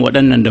yawan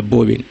waɗannan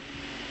dabbobin.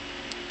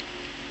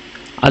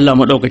 Allah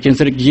maɗaukakin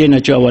sarki yana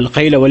cewa wal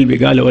khayla wal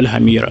bigala wal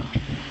hamira,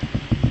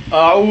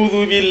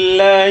 أعوذ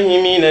بالله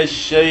من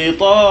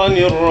الشيطان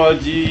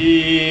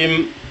الرجيم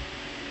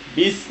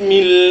بسم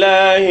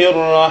الله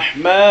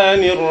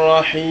الرحمن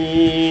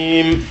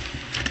الرحيم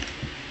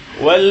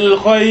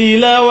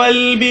والخيل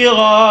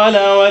والبغال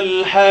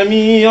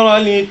والحمير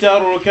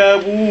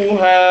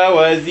لتركبوها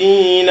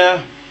وزينة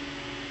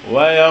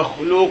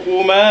ويخلق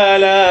ما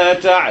لا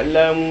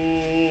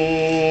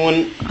تعلمون.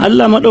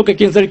 Allah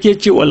maɗaukakin sarki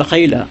ce wal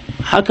khaila,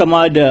 haka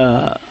ma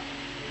da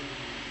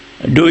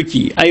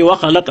doki, ai wa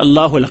khalaqa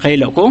Allahu al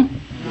khaila ko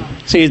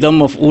sai zan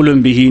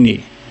maf'ulun bihi ne,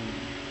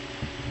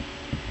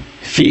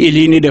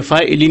 fi'ili ne da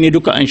fa'ili ne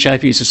duka an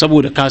shafe su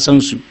saboda ka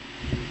san su.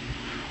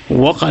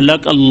 Wa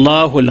khalaqa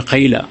Allahu al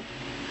khaila,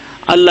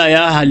 Allah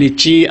ya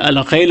halicci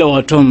al khaila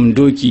wato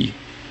doki,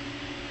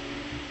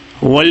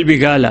 wal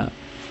bigala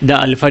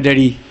da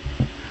alfadari,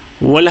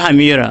 wal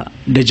hamira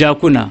da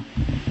jakuna,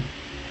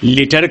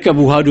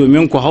 litarkabuha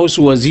domin ku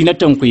hausu wa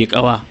zinatan ku yi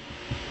kawa.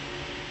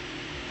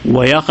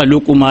 Wa ya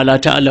khaluqu ma la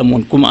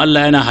ta'lamun, kuma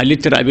Allah yana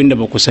halittar abin da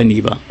ba ku sani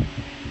ba.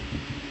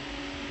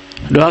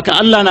 Don haka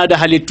Allah na da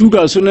halittu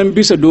ga sunan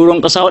bisa doron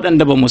ƙasa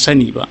waɗanda ba mu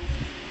sani ba.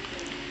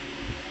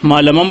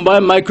 Malaman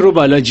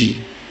microbiology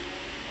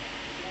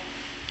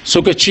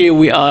suka ce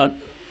we are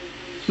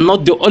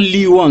not the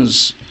only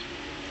ones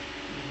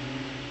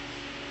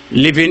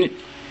living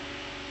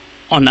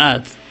on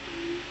earth.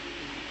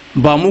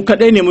 Ba mu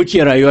kaɗai ne muke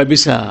rayuwa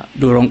bisa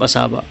doron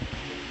ƙasa ba.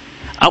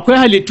 Akwai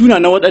halittu na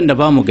waɗanda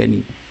ba mu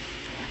gani,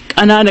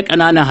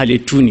 ƙananan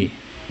halittu ne,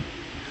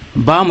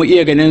 ba mu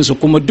iya ganin su,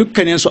 kuma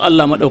dukkaninsu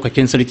Allah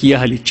maɗaukakin sarki ya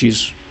halicce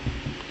su,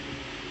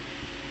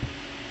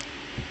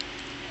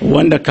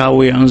 wanda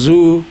kawo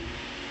yanzu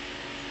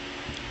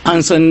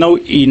an san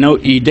nau'i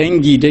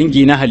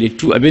dangi na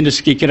halittu, abinda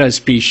suke kira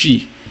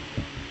species,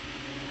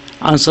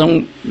 an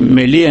san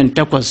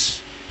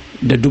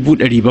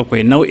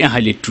 8,700,000 nau'in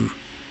halittu.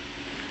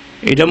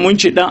 Idan mun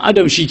ce ɗan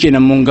adam shi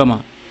kenan mun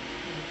gama,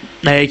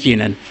 ɗaya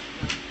kenan.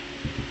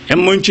 In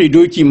mun ce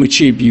doki mu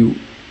ce 2,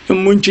 in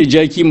mun ce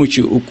jaki mu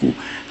ce 3,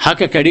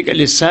 haka ka rika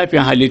lissafin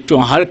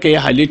halittun har ka yi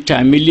halitta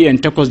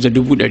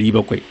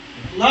 8,700,000.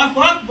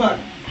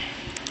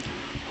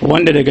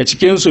 Wanda daga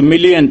cikinsu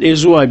 1,000,000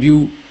 zuwa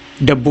 2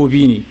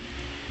 dabbobi ne.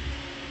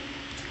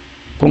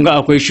 Kun ga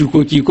akwai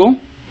shukoki ko?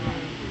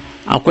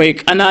 Akwai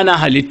ƙananan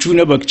halittu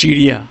na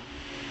bacteria,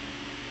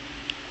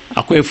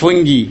 akwai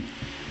fungi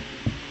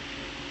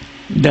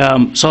da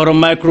sauran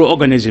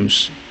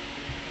microorganisms.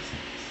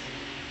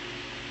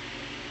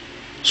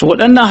 So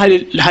waɗannan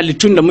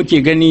halittun da muke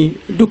gani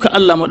duka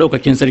Allah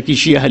maɗaukakin sarki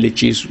shi ya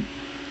halicce su,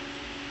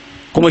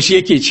 kuma shi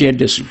yake ciyar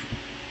da su.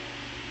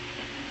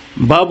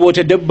 Babu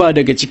wata dabba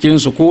daga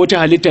cikinsu ko wata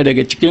halitta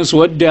daga cikinsu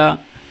wadda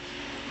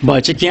ba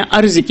cikin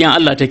arzikin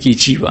Allah take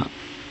ci ba.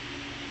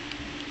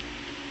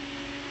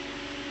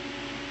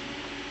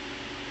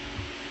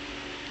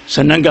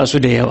 Sannan ga su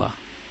da yawa.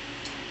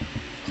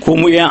 Ko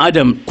mu 'yan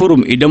adam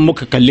kurum idan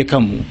muka kalli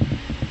kanmu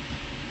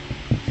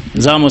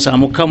za mu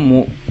samu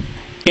kanmu,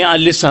 in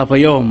an lissafa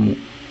yawanmu,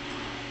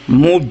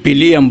 mu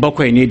biliyan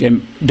 7 ne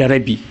da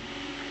rabi,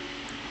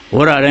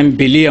 wuraren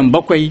biliyan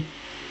 7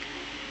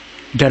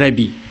 da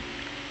rabi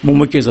mu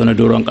muke zaune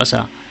doron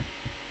ƙasa.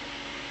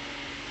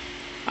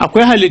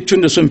 Akwai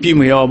halittun da sun fi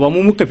mu yawa, ba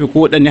mu muka fi ko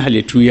waɗanne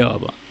halittu yawa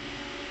ba.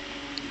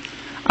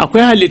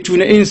 Akwai halittu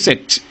na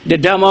insect da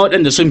dama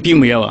waɗanda sun fi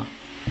mu yawa,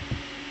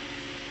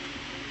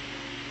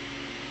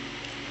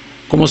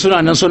 kuma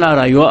suna nan suna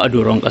rayuwa a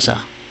doron ƙasa.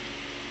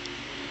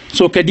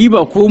 So ka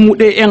diba ko mu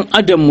ɗaya 'yan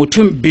adam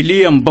mutum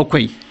biliyan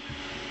 7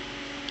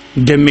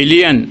 da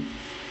miliyan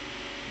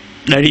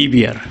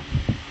 500,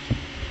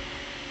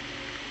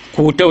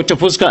 ko ta wata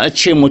fuska a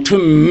ce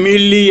mutum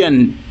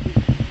miliyan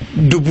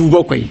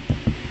 7,000,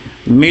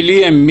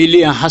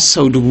 miliyan har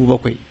sau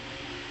 7,000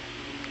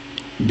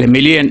 da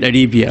miliyan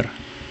 500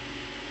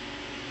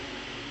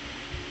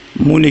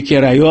 mu ne ke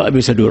rayuwa a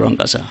bisa doron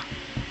ƙasa.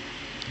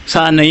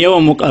 Sa'annan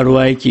yawan mu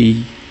ƙaruwa yake yi,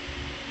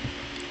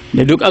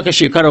 da duk aka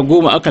shekara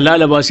 10 aka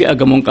lalaba sai a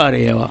ga mun ƙara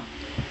yawa,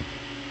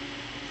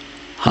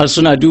 har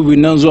suna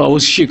dubin nan zuwa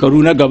wasu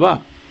shekaru na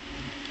gaba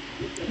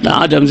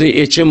ɗan adam zai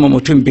iya cimma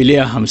mutum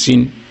biliyan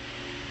 50.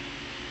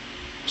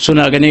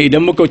 Suna ganin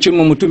idan muka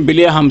cimma mutum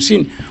biliyan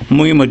 50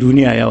 mun yi ma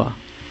duniya yawa.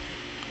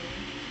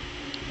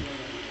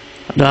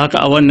 Da haka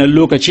a wannan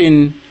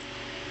lokacin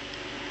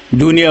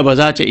duniya ba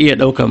za ta iya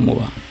ɗaukan mu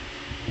ba.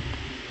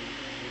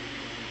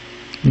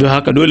 Don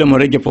haka dole mu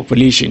rage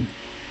population.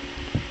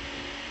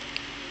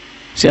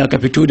 Sai aka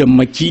fito da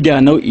makida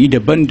nau'i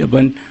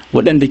daban-daban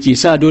waɗanda ke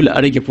sa dole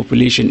a rage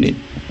population ɗin.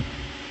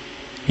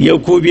 Yau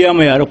ko biya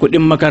ma yara kuɗin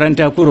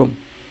makaranta kurum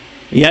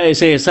ya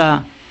isa ya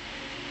sa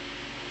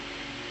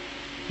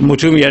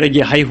mutum ya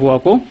rage haihuwa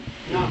ko?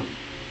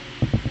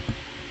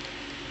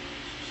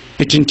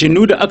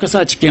 Fitintinu da aka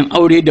sa cikin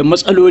aure da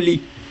matsaloli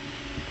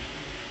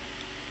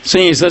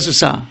sun isa su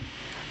sa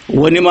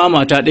wani ma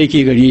mata ɗaya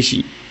ke gare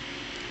shi,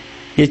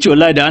 ya ce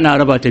wallahi da ana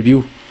raba ta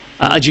biyu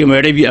a ajiye mai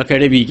rabi a kai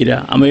rabi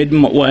gida, a mai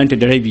uwayenta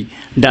da rabi,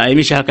 da a yi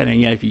mishi haka nan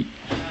ya fi.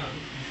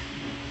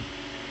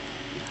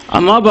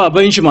 Amma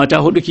baban shi mata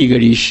 4 ke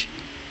gare shi,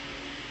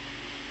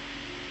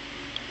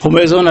 kuma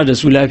ya zauna da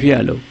su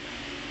lafiya lau.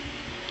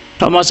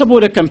 Amma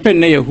saboda kamfen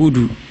na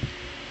Yahudu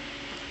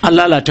an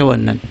lalata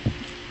wannan,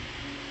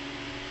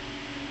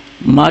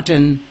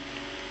 matan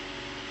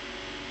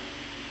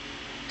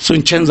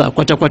sun canza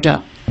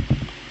kwata-kwata,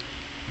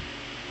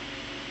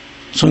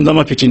 sun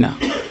zama fitina.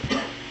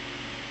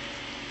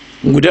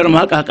 Gudar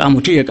makaka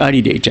mutum ya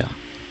ƙari da ita,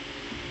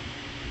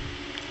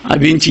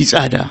 abinci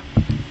tsada,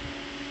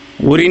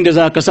 wurin da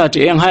za ka sa ta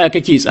 'yan haya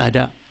kake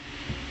tsada,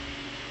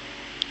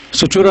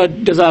 sutura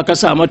da za ka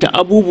sa mata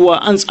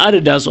abubuwa an tsada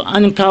da su,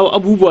 an kawo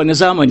abubuwa na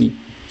zamani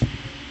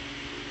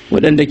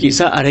waɗanda ke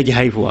sa a rage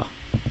haihuwa.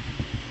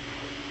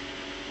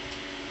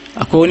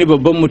 Akwai wani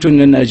babban mutum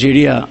na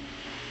Najeriya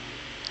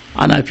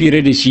ana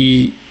fira da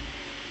shi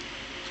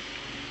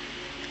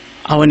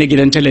a wani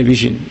gidan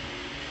talabijin,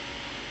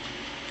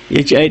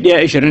 ya ce ai ɗaya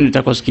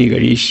 28 ke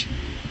gare shi,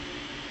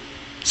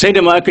 sai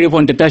da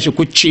microphone ta tashi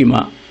kucce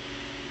ma,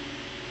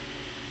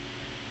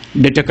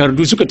 da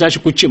takardu suka tashi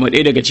kucce ma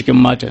ɗaya daga cikin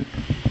matan,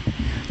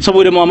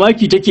 saboda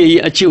mamaki take yi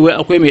a ce wai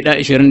akwai mai ɗa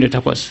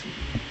 28.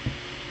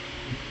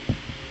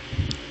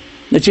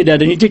 na ce da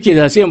ni take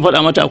da sai in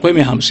faɗa mata akwai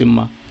mai 50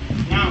 ma.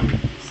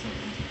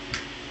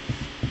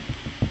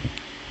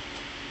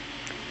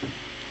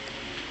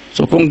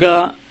 So kun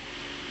ga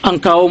an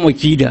kawo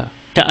makida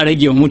ta a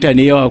rage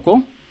mutane yawa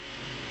ko,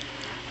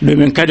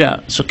 domin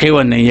kada su kai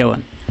wannan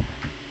yawan.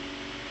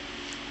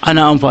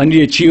 Ana amfani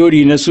da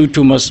theory na su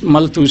Thomas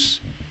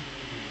Malthus,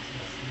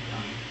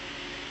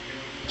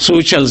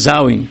 su Charles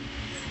Darwin,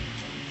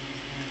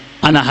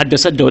 ana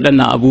haddasar da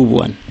waɗannan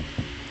abubuwan.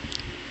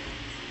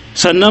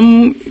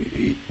 Sannan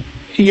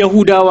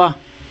Yahudawa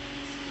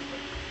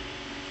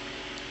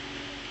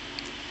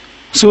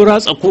sun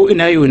ratsa ko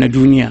ina yau na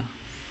duniya,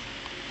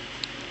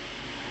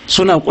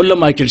 suna kulla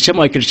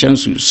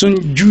makirce-makircensu, sun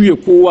juye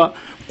kowa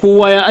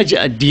ya aji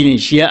addinin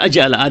shi, ya aji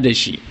al'adar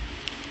shi,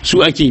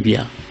 su ake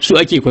biya, su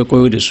ake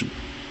kwaikwayo da su.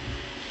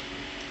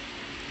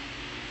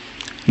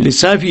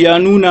 Lissafi ya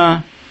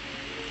nuna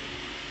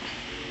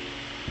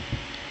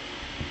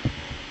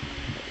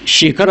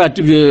shekara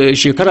ta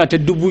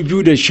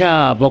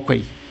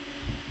 2017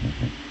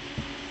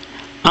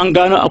 an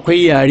gano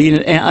akwai yare na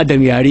ɗan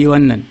adam, yare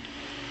wannan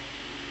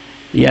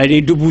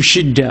yare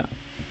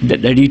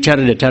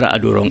 6,909 a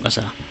doron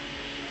ƙasa,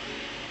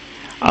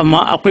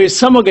 amma akwai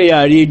sama ga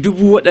yare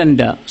 1000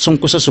 waɗanda sun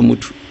kusa su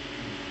mutu.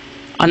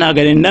 Ana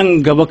ganin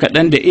nan gaba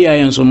kaɗan da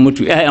iyayen sun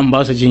mutu, 'ya'yan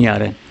ba su jin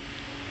yaren,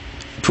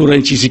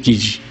 turanci suke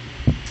ji,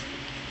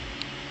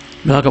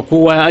 da haka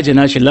kowa ya aje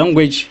nashi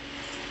language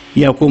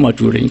ya koma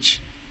turanci,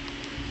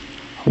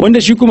 wanda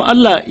shi kuma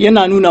Allah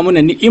yana nuna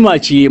mana ni'ima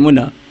ce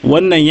muna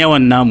wannan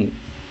yawan namu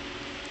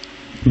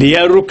da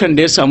yarukan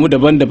da ya samu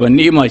daban-daban,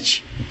 ni'ima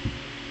ce.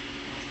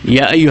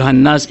 Ya ayyuhan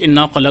nas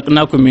inna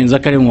khalaqnakum min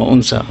zakarin wa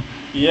unsa.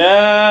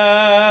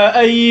 يا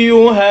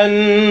أيها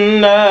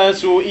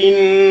الناس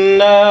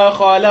إنا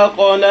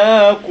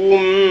خلقناكم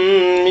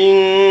من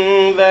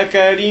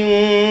ذكر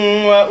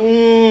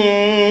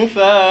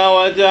وأنثى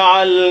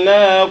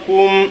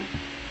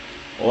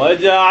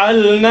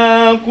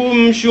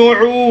وجعلناكم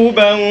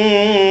شعوبا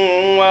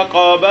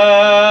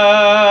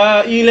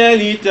وقبائل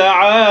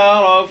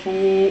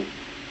لتعارفوا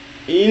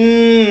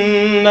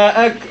إن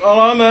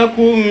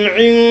أكرمكم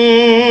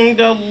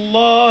عند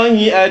الله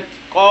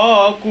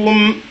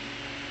أتقاكم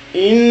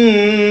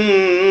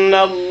إن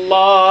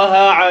الله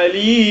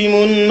عليم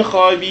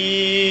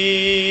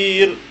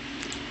خبير.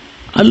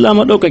 Allah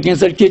maɗaukakin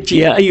sarki ce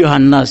ya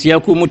ayyuhan nas, ya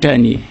ku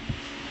mutane,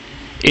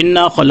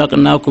 inna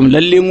khalaqnakum,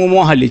 lalle mu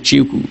mun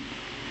halicce ku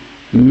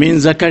min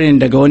zakarin,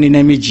 daga wani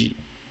namiji,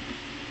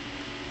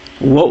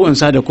 wa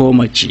unsa, da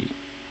kuma mace.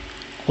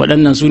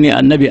 Waɗannan su ne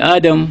annabi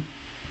Adam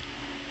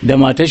da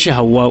matar shi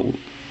Hawwa'u.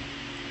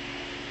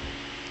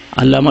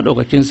 Allah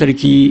maɗaukakin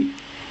sarki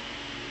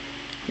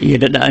ya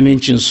daɗa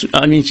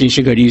amincin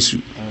shi gare su.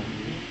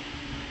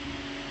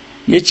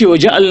 Ya ce wa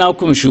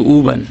ja'alnakum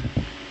shu'uban,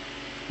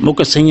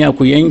 muka sanya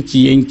ku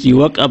yanki-yanki,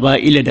 wa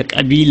ƙaba'ila, da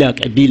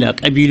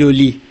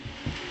ƙabiloli.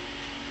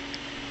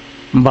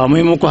 Ba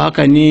mai muku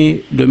haka ne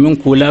domin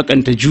ku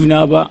laƙanta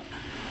juna ba,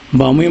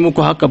 ba mai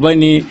muku haka ba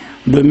ne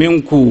domin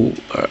ku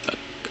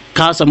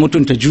kasa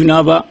mutunta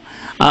juna ba,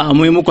 a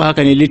mai muku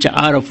haka ne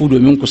lita'arafu,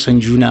 domin ku san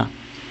juna,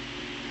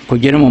 ku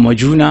girmama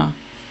juna,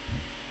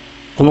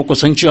 kuma ku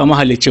san cewa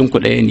mahalicin ku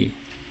ɗaya ne.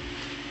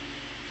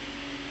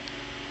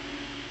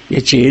 Ya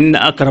ce inna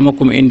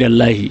akramakum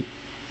indallahi,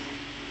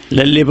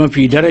 lalle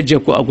mafi daraja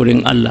ku a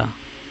gurin Allah,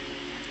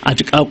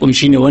 atqakum,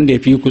 shine wanda ya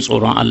fi ku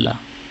tsoron Allah,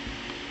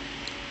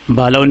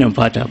 ba launin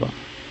fata ba.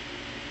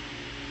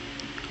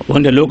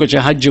 Wanda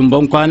lokacin hajjin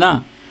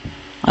bankwana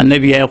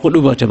annabi ya yi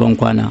huɗuba ta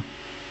bankwana,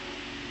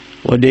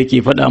 wanda yake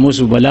faɗa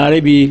musu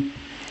balarabe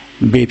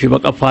bai fi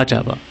baƙar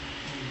fata ba,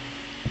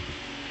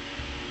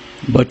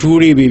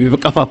 bature bai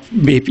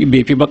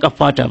fi baƙar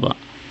fata ba,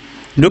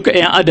 duka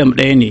 'yan adam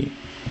ɗaya ne,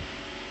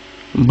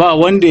 ba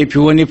wanda ya fi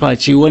wani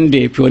face wanda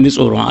ya fi wani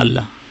tsoron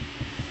Allah.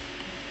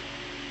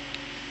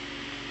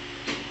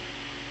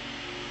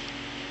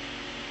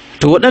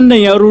 To waɗannan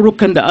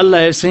yarurrukan da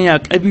Allah ya sanya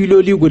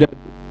ƙabiloli guda,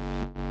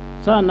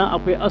 sa'annan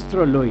akwai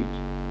astroloid,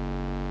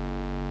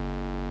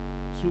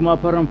 su ma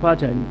farin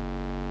fata ne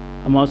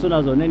amma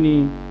suna zaune ne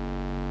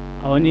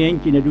a wani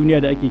yanki na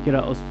duniya da ake kira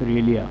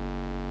Australia.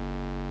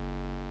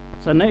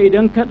 Sannan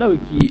idan ka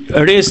ɗauki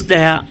race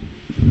ɗaya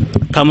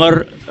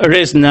kamar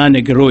race na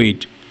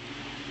negroid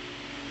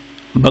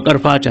bakar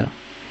fata,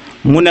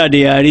 muna da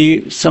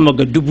yare sama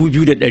ga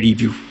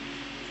 2,200.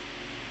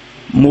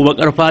 mu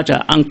bakar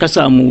fata an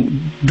kasa mu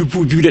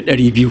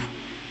 2,200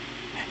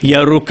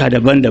 yaruka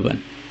daban-daban,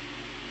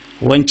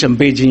 wancan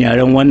bejin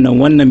yaren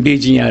wannan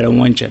bejin yaren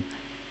wancan.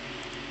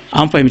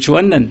 An fahimci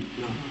wannan?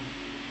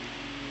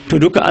 To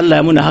duka Allah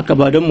ya muna haka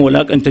ba don mu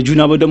wulakanta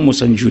juna ba, don mu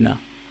san juna.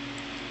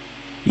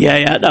 Ya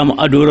yaɗa mu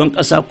a doron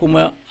ƙasa,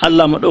 kuma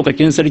Allah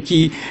maɗaukakin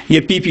sarki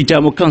ya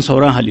fifita mu kan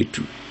sauran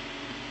halittu.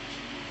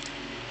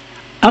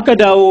 Aka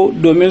dawo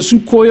domin su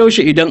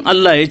koyaushe idan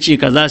Allah ya ce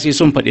kaza sai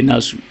sun faɗi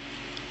nasu.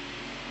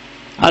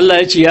 Allah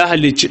ya ce ya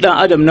halicci ɗan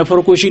Adam na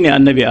farko shine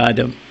annabi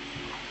Adam.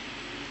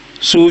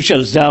 Su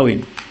Charles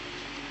Darwin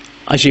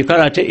a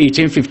shekara ta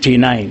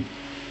 1859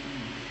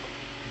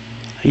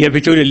 ya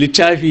fito da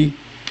littafi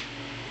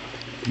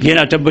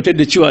yana tabbatar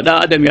da cewa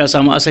ɗan Adam ya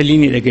samu asali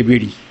ne daga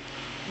biri.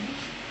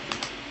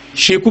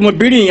 Shi kuma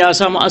birin ya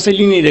samu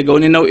asali ne daga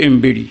wani nau'in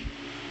biri,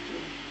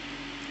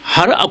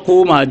 har a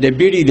koma da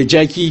biri da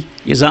jaki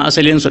ya zan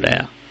asalinsu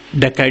ɗaya,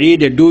 da kare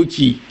da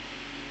doki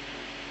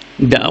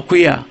da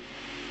akuya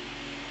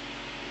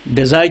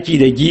da zaki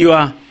da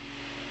giwa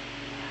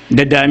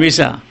da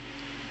damisa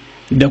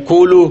da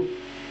kolo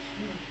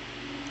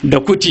da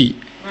kuti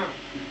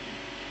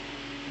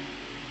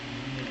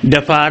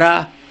da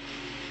fara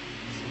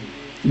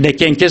da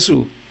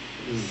kyankyaso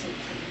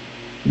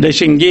da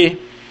shinge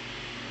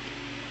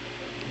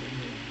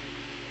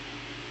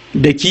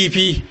da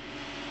kifi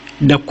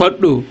da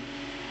kwaɗo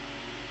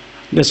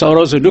da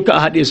sauransu, duka a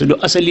haɗe su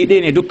duk asali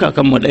ɗaya ne, duka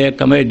kanmu ɗaya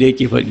kamar yadda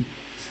yake faɗi.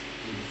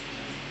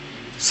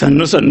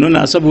 Sannu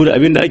na saboda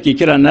abin da ake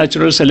kira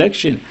natural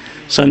selection,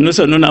 sannu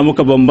na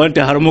muka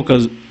bambanta har muka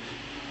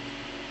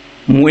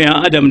mu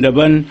 'yan adam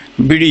daban,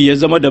 biri ya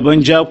zama daban,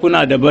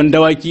 jakuna daban,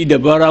 dawaki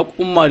daban,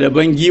 raƙumma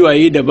daban,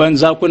 giwaye daban,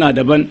 zakuna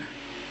daban.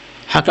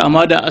 Haka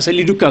amma da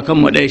asali duka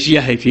kanmu ɗaya, shi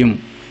ya haife mu.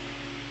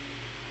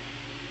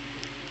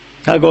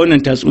 Kaga wannan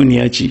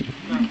tatsuniya ce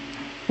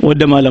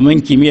wadda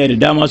malaman kimiyya da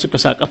dama suka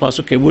sa kafa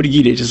suka yi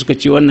burgi da ita, suka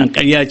ce wannan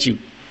ƙarya ce.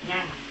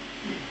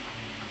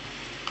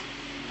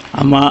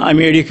 Amma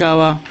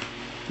Amerikawa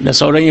da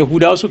sauran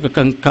Yahudawa suka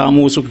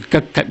kankamo, suka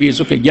kakkaɓe,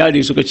 suka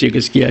gyare, suka ce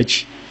gaskiya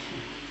ce.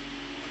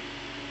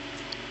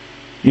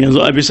 Yanzu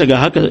a bisa ga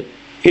haka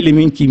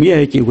ilimin kimiyya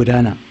yake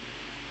gudana.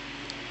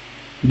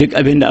 Duk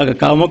abin da aka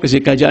kawo maka sai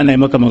ka ji ana yi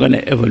maka magana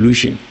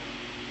evolution,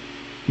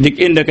 duk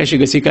inda ka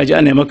shiga sai ka ji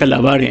ana yi maka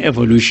labarin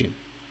evolution.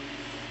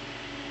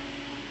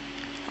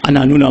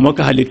 Ana nuna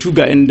maka halittu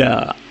ga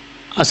inda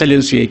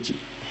asalinsu yake.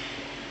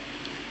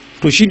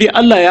 To shi dai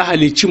Allah ya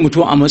halicci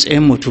mutum a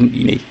matsayin mutum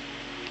ne.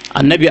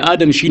 Annabi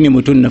Adam shine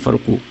mutum na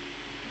farko.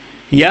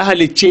 Ya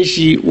halicce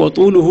shi wa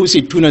tuluhu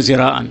 60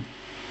 zira'an,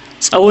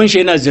 tsawon shi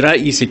yana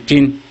zira'i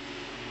 60.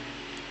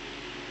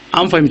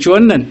 An fahimci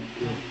wannan?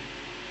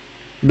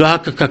 Don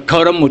haka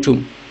kakkauran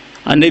mutum.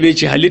 Annabi ya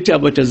ce halitta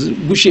bata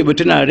gushe ba,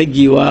 tana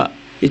ragewa,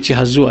 ya ce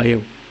har zuwa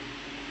yau.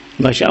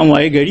 Gashi an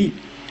waye gari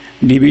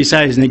da bai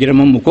size na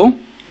girman mu ko?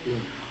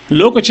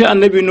 Lokacin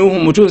annabi Nuhu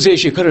mutum sai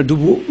shekara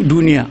 1000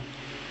 duniya,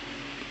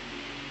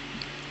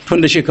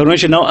 tun da shekarun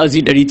shi na wa'azi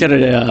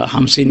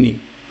 950 ne,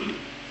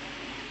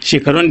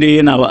 shekarun da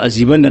yana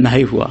wa'azi banda na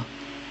haihuwa.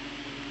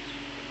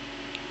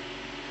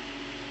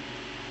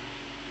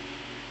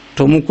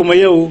 To mu kuma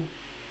yau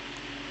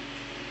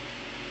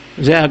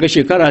zai ga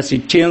shekara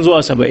 60 zuwa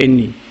 70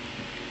 ne.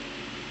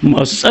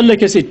 Masu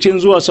tsallake 60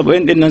 zuwa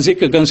 70 din nan sai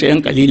ka gansu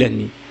 'yan kalilan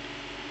ne.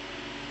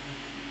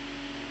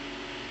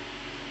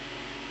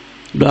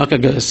 Don haka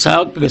ga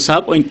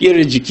saƙon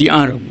ƙirar jiki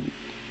an ragu,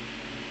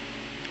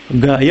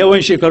 ga yawan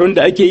shekarun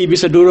da ake yi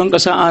bisa doron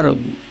ƙasa an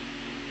ragu,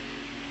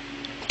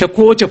 ta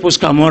kowace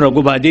fuska mun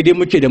ragu, ba daidai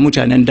muke da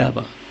mutanen da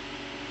ba.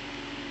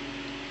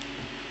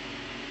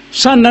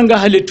 Sannan ga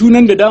halittu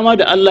nan da dama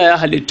da Allah ya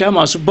halitta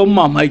masu ban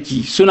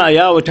mamaki suna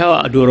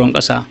yawatawa a doron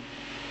ƙasa,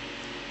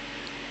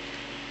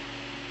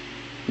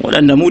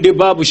 waɗanda mu dai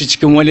babu shi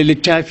cikin wani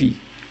littafi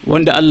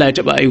wanda Allah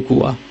ya taɓa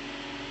aikowa,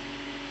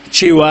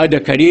 cewa da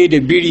kare da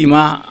biri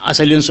ma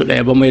asalinsu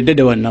ɗaya, ba mu yarda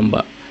da wannan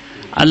ba.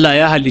 Allah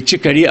ya halicci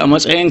kare a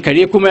matsayin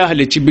kare, kuma ya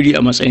halicci biri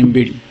a matsayin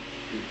biri,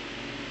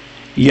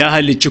 ya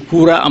halicci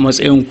kura a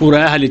matsayin kura,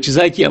 ya halicci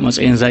zaki a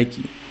matsayin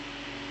zaki.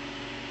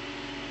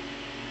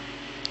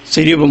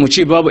 Sai dai ba mu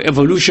ce babu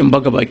evolution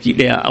ba baki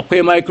ɗaya,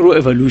 akwai micro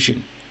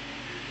evolution,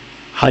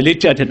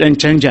 halitta ta ɗan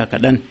canja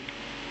kaɗan,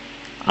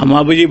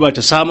 amma biri ba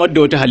ta samar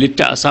da wata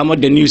halitta a samar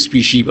da new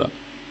species ba.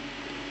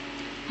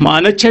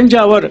 Ma'anar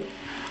canjawar,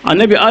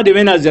 annabi Adam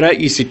yana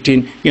zira'i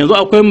 60, yanzu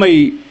akwai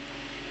mai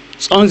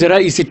tsawon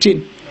zira'i 60,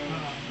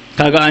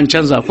 kaga an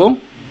canza ko?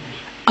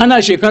 Ana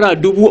shekara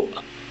 1000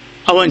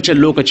 a wancan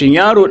lokacin,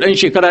 yaro dan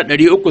shekara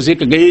 300 sai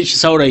ka ga shi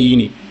saurayi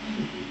ne,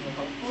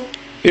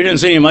 irin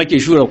su ne ma ke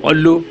shura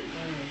kwallo,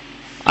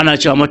 ana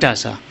cewa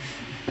matasa,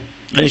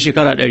 dan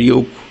shekara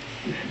 300.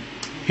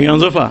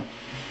 Yanzu fa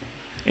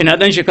ina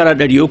ɗan shekara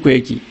 300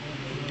 yake,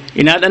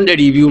 ina ɗan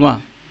 200 ma.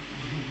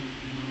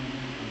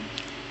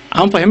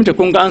 An fahimta,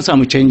 kun ga an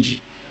samu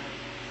canji.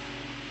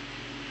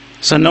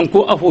 Sannan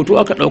ko a hoto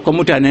aka ɗauka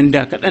mutanen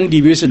da ka ɗan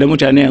dibe su da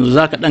mutane yanzu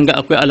za ka ɗan ga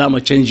akwai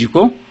alamar canji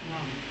ko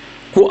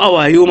a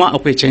wayo ma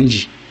akwai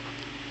canji.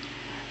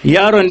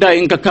 Yaron da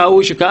in ka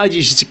kawo shi ka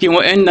aji shi cikin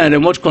wa'annan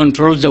remote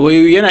controls da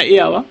wayoyi yana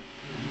iyawa.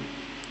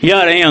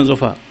 Yaran yanzu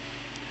fa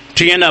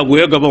tun yana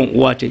goye gaban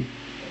uwa ta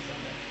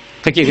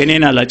kake gani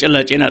yana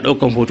lace-lace yana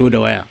ɗaukan hoto da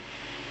waya.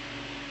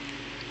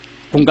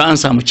 Kun ga an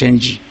samu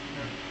canji.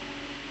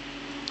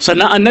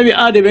 Sannan annabi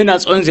Adam yana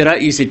tsawon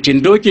zira'i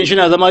 60, dokin shi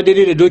na zama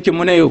daidai da dokin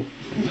mu na yau.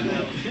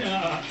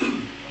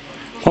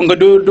 Kun ga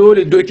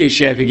dole dokin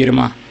shi ya fi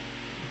girma,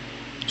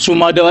 su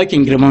ma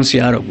dawakin girman su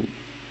ya ragu.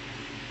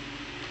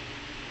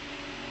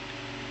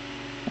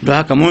 Don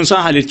haka mun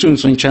san halittun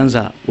sun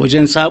canza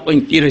wajen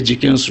saƙon ƙira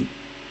jikinsu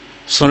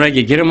sun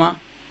rage girma,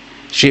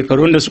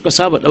 shekarun da suka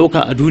saba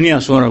ɗauka a duniya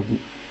sun ragu.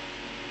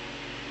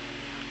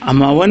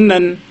 Amma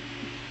wannan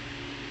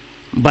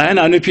ba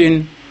yana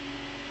nufin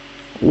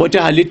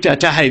wata halitta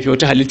ta haifi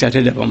wata halitta ta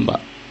daban ba.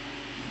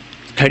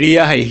 Kare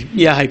ya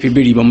haifi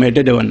biri, ba mu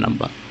yarda da wannan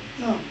ba.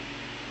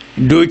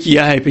 Doki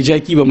ya haifi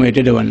jaki, ba mu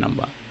yarda da wannan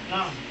ba.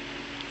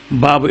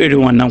 Babu irin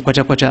wannan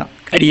kwata-kwata,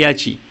 ƙarya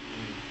ce.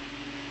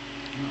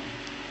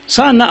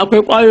 Sa'annan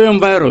akwai ƙwayoyin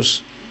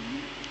virus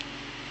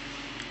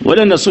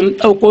waɗanda sun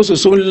ɗauko su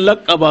sun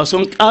laƙaba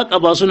sun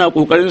ƙaƙaba suna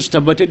ƙoƙarin su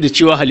tabbatar da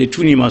cewa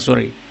halittu ne masu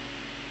rai.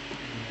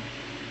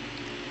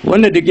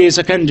 Wanda da ke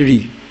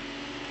secondary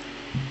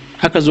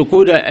haka zo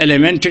ko da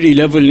elementary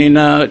level ne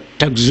na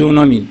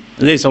taxonomy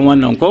zai san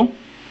wannan ko?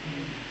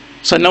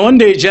 Sannan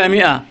wanda ya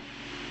jami'a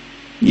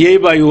ya yi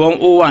bayi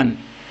 101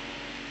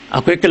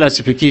 akwai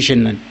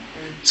classification nan.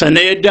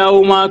 Sannan ya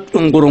dawo ma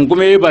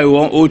ɗungurungume ya yi bayi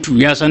 102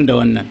 ya san da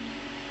wannan.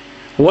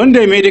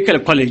 Wanda ya medical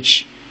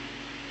college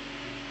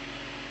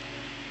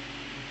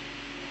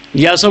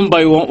ya san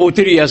bayi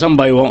 103 ya san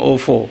bayi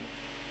 104.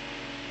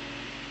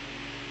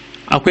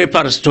 Akwai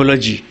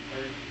parasitology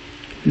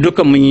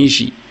dukan mun yi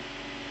shi.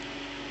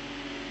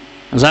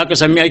 Za ka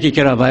san me ake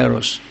kira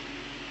virus.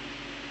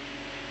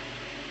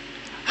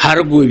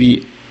 Har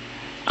gobe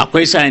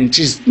akwai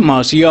scientists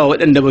masu yawa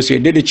waɗanda ba su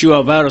yarda da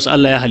cewa virus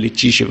Allah ya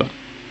halicci shi ba.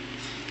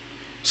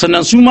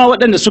 Sannan su ma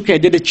waɗanda suka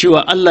yarda da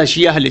cewa Allah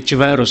shi ya halicci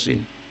virus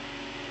ɗin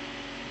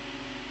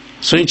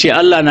sun ce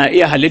Allah na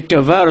iya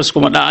halittar virus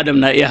kuma ɗan adam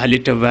na iya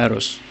halittar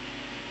virus.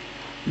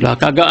 Da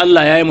kaga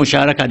Allah ya yi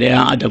musharaka da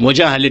 'yan adam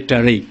wajen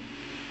halittar rai.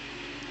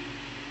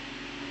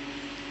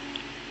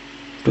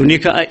 To ni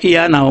ka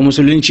iya nawa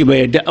musulunci ba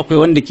yadda akwai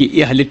wanda ke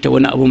iya halitta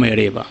wani abu mai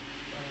rai ba.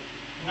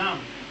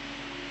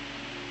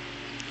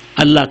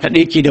 Allah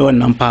kaɗai ke da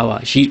wannan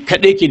fawa, shi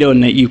kaɗai ke da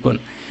wannan ikon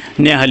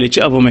ne halicci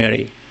abu mai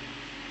rai.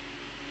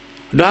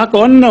 Don haka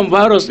wannan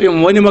virus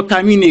ɗin wani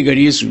makami ne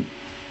gare su.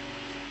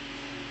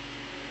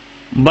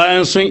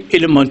 Bayan sun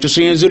ilmantu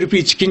sun yi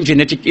zurfi cikin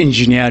genetic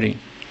engineering,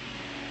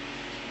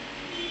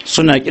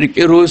 suna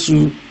ƙirƙiro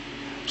su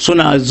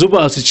suna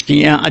zuba su cikin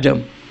 'yan adam,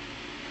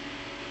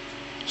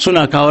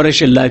 suna kawo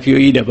rashin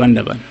lafiyoyi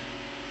daban-daban.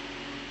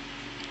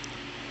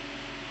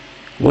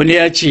 Wani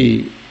ya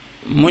ce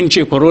mun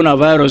ce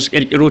coronavirus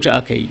ƙirƙiro ta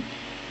aka yi.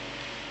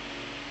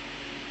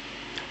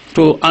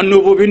 To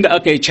annobobin da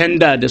aka yi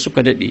canda da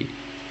suka daɗe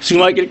su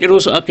ma ƙirƙiro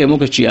su aka yi,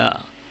 muka ce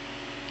a'a.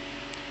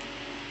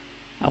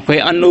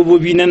 Akwai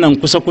annobobi na nan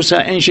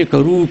kusa-kusa 'yan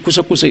shekaru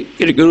kusa-kusa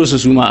ƙirƙiro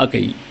su ma aka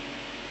yi.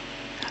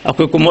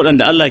 Akwai kuma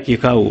waɗanda Allah ke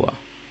kawowa.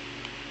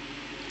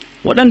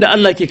 Waɗanda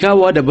Allah ke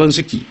kawowa daban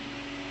suke,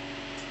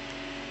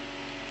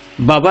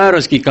 ba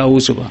virus ke kawo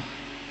su ba.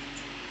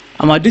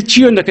 Amma duk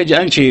ciwon da ka ji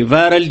an ce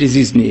viral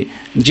disease ne,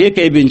 je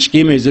ka yi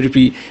bincike mai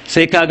zurfi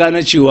sai ka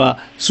gane cewa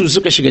su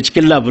suka shiga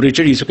cikin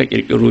laboratory suka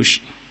ƙirƙiro shi.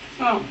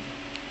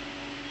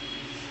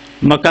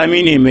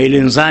 Makami ne mai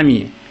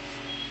linzami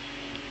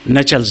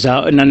na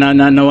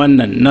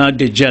wannan na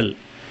Dajjal,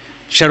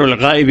 sharul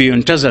ghaibi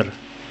yuntazar,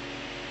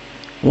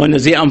 wanda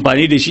zai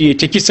amfani da shi ya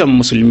ta kisan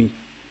musulmi,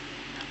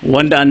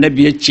 wanda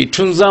annabi ya ce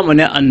tun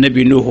zamanin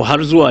annabi Nuhu har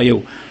zuwa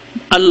yau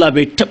Allah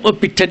bai taɓa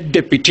fitar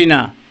da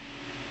fitina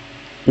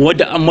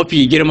wadda an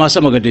mafi girma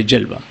sama ga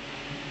Dajjal ba.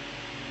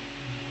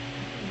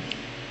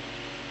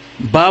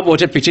 Babu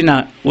wata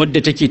fitina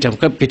wadda take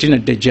tamkar fitinar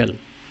Dajjal.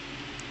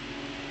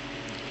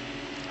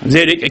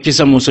 Zai riƙa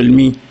kisan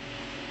musulmi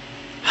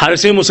har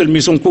sai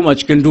musulmi sun koma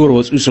cikin duwar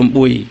watsu sun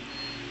ɓoye.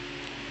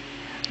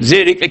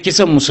 Zai riƙa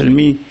kisan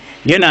musulmi,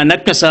 yana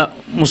nakasa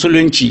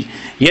musulunci,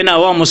 yana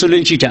wa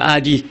musulunci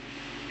ta'adi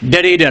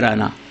dare da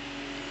rana.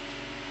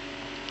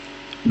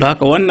 Da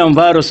haka wannan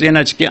virus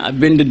yana cikin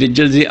abin da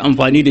Dajjal zai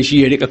amfani da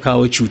shi ya riƙa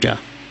kawo cuta.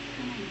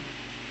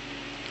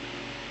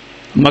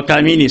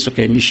 Makami ne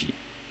suka yi mishi.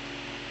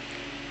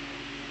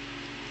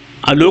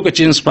 A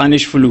lokacin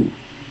Spanish flu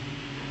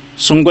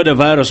sun gwada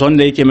virus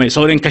wanda yake mai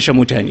saurin kashe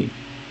mutane.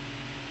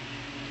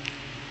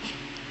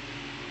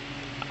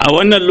 A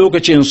wannan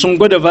lokacin sun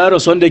gwada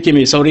virus wanda yake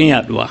mai saurin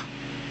yaduwa.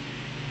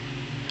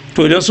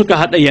 To idan suka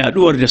hada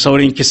yaduwar da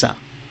saurin kisa,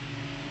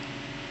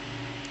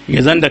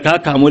 ya zan da ka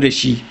kamu da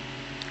shi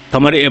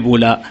kamar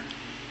Ebola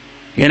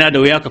yana da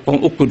wuya ka kwan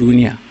 3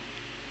 duniya,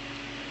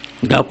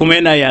 ga kuma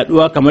yana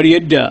yaduwa kamar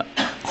yadda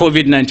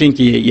covid-19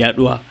 ke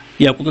yaduwa.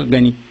 Ya kuka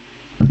gani?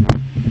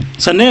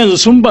 Sannan yanzu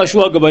sun ba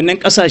shugabannin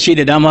kasashe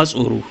da dama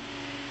tsoro.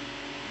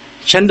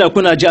 Can da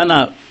kuna ji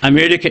ana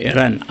America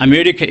Iran,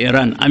 America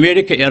Iran,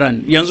 America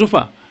Iran, yanzu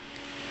fa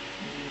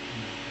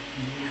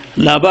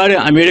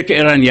labarin America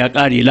Iran ya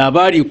kare,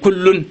 labari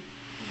kullun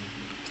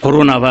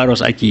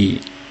coronavirus ake yi.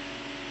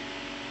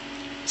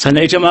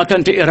 Sannan ita ma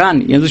kanta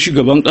Iran yanzu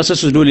shugaban ƙasar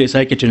su dole ya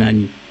sake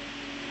tunani.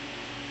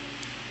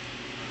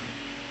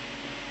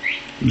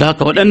 Da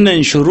haka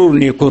waɗannan shurur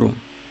ne kurum,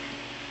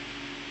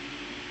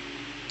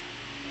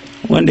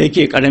 wanda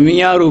yake ƙaramin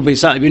yaro bai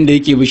sa abin da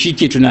yake ba, shi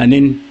ke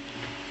tunanin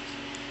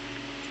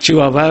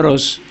cewa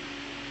virus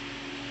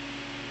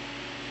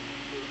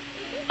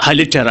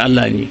halittar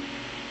Allah ne,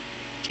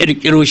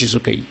 ƙirƙiro shi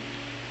suka yi.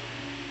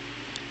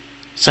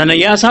 Sannan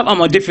ya saba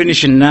ma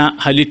definition na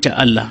halittar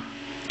Allah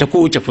ta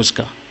kowace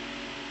fuska,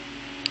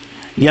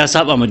 ya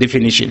saba ma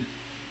definition.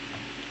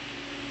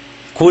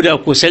 Ko da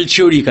ko cell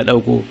theory ka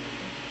ɗauko,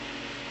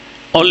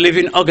 all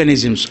living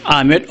organisms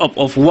are made up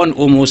of one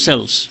or more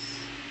cells.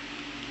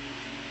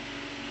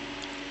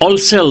 All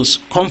cells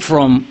come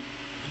from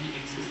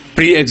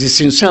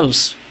pre-existing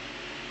cells.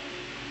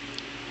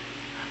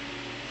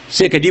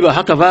 Sai ka diba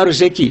haka virus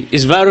yake.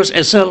 Is virus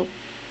a cell?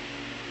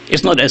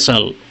 It's not a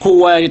cell.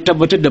 Kowa ya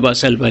tabbatar da ba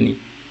cell bane.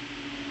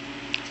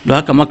 Don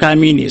haka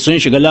makami ne, sun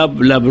shiga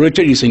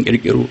laboratory sun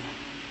kirkiro.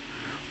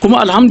 Kuma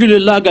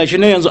alhamdulillah gashi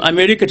na yanzu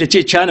America ta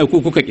ce China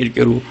ku kuka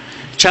kirkiro,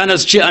 China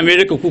su ce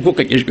America ku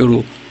kuka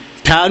kirkiro.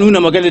 Ta nuna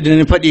magana da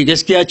na faɗi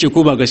gaskiya ce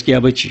ko ba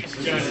gaskiya ba ce.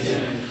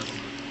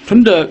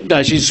 Tunda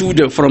gashi su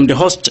da from the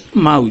host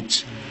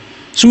mouth,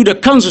 su da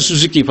kansu su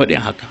suke faɗin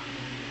haka,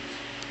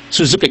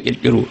 su suka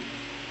kirkiro.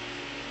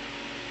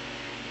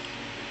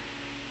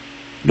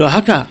 Don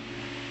haka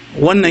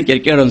wannan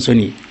kirkiransu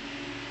ne,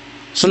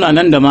 suna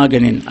nan da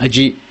maganin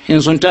aji,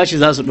 in sun tashi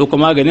za su ɗauka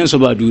maganin su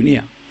ba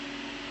duniya,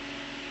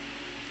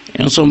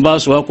 in sun ba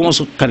su kuma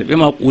su karɓi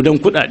maƙudan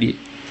kuɗaɗe.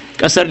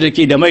 Ƙasar da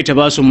ke da mai ta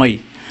ba su mai,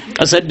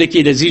 ƙasar da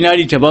ke da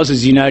zinari ta ba su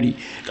zinari,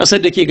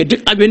 ƙasar da ke ga duk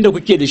abin da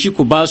kuke da shi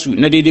ku ba su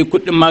na daidai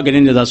kuɗin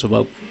maganin da za su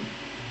ba ku.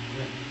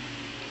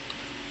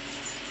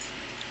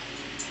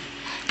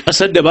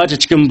 Ƙasar da ba ta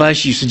cikin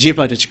bashi su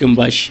jefa ta cikin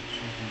bashi,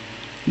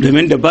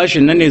 domin da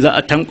bashin nan ne za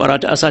a tankwara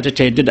ta asa ta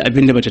yadda da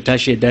abin da bata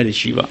tashi yadda da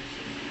shi ba.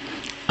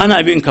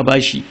 Ana bin ka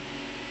bashi,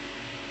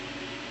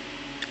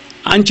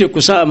 an ce ku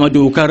sa ma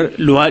dokar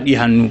luwaɗi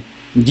hannu,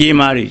 gay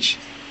marriage.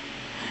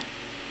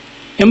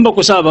 In ba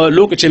ku sa ba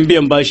lokacin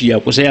biyan bashi ya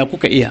kusa, ya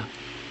kuka iya?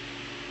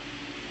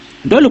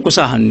 Dole ku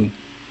sa hannu.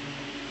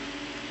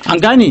 An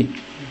gane?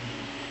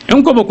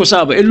 In ku ba ku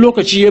sa ba, in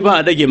lokaci ya ba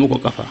a dage muku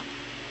kafa.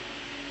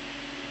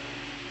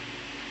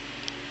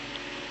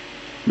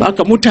 Ba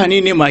ka mutane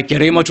ne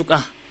makirai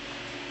matuƙa.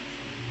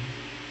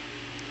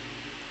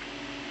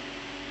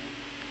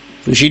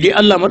 To shi dai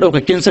Allah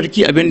maɗaukakin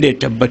sarki abin da ya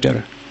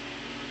tabbatar,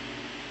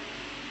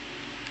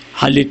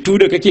 halittu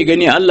da kake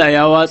gani Allah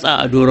ya watsa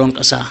a doron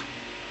ƙasa,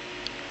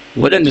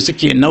 waɗanda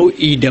suke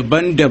nau'i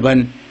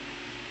daban-daban,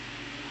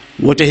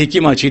 wata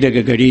hikima ce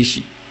daga gare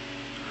shi,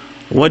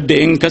 wadda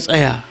in ka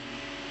tsaya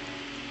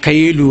ka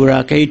yi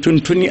lura ka yi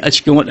tuntuni a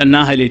cikin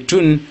waɗannan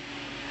halittun,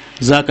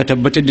 za ka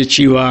tabbatar da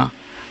cewa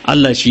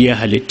Allah shi ya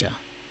halitta.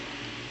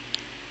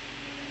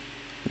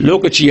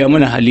 Lokaci ya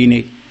muna hali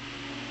ne,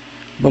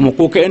 ba mu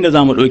koka inda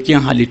za mu ɗauki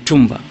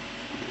halittun ba,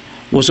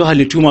 wasu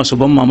halittu masu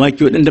ban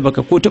mamaki waɗanda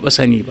baka ko taɓa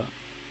sani ba.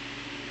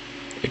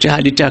 Ita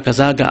halitta ka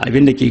zaga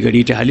abin da ke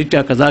gari ta,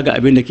 halitta ka zaga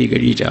abin da ke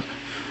gari ta,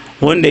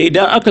 wanda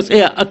idan aka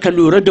tsaya aka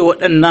lura da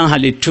waɗannan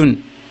halittun,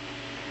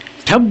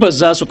 tabbas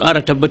za su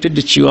ƙara tabbatar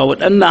da cewa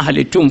waɗannan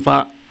halittun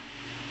fa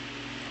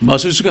ba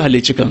su suka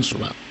halicci kansu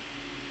ba,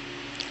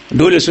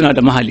 dole suna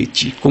da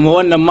mahalicci, kuma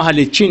wannan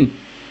mahaliccin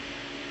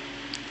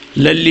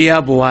lalle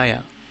ya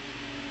buwaya,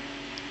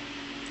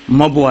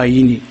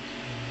 mabuwayi ne,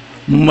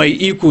 mai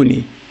iko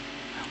ne,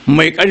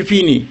 mai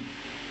ƙarfi ne,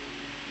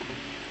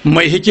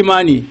 mai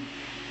hikima ne,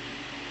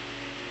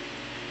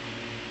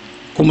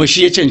 kuma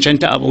shi ya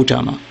cancanta a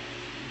bauta ma.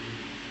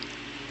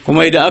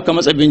 Kuma idan aka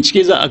matsa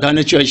bincike za a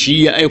gane cewa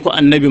shi ya aiko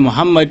annabi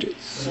Muhammad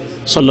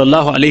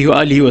sallallahu alaihi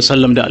wa alihi wa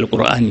sallam da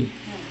alƙur'ani.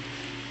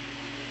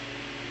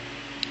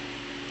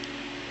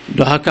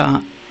 Don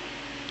haka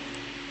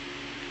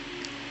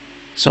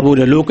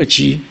saboda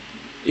lokaci,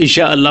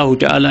 insha Allahu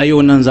ta'ala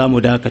yau nan za mu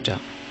dakata.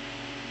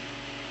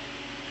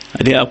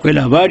 Dai akwai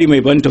labari mai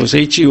ban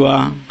tausayi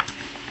cewa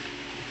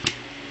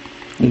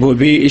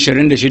gobe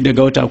 26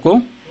 ga wata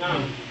ko?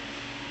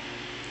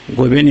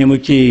 Gobe ne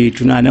muke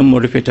tunanin mu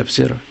rufe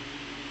tafsir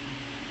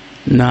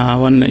na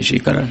wannan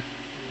shekarar,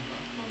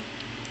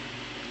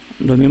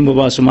 domin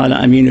ba su Malam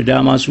Aminu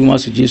dama su ma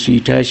su je su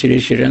yi ta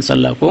shirye-shiryen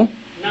sallah ko?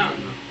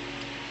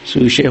 Su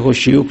shehu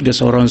shiyuk da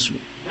sauransu,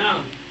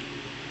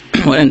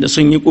 waɗanda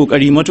sun yi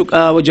ƙoƙari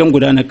matuƙa wajen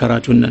gudanar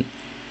karatun nan,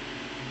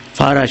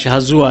 fara shi har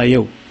zuwa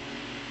yau.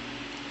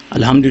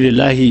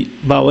 Alhamdulillahi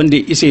ba wanda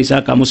ya isa ya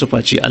saka musu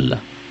face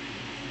Allah,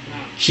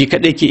 shi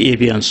kaɗai ke iya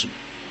biyan su.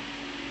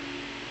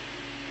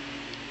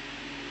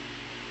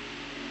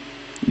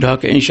 da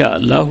haka insha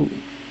Allah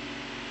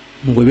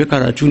gobe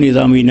karatu ne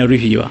za mu yi na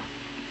rufewa,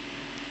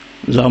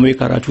 za mu yi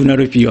karatu na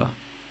rufewa,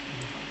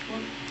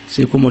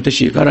 sai kuma ta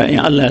shekara in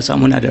Allah ya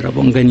samu na da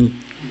rabon gani.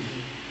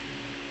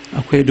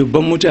 Akwai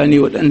dubban mutane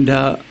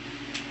waɗanda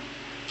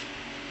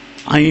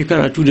an yi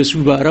karatu da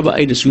su ba raba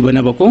ai da su ba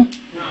na bako,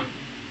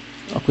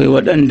 akwai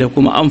waɗanda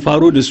kuma an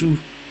faro da su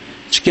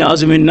cikin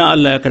azumin na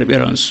Allah ya karɓi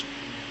ransu.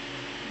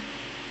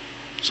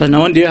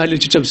 Sannan wanda ya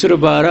halarci tafsir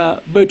bara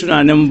bai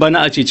tunanin bana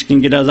a ce cikin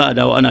gida za a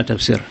dawo ana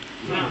tafsir.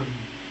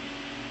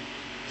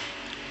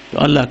 To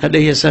Allah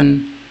kaɗai ya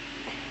san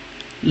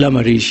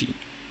lamarin shi.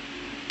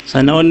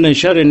 Sannan wannan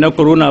sharrin na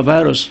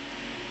coronavirus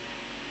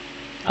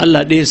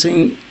Allah ɗaya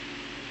san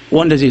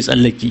wanda zai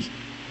tsallaki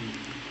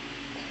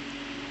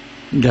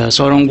da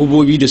sauran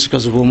gubobi da suka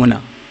zubo muna.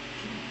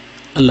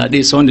 Allah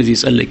ɗaya san wanda zai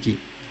tsallake.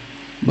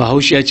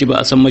 Bahaushe ya ce ba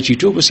a san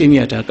macito ba sai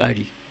miya ta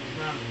ƙare.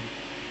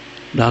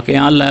 Da haka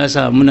yan Allah ya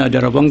sa muna da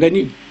rabon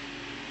gani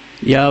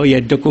ya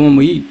yadda kuma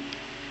mu yi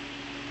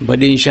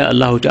baɗi insha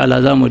Allah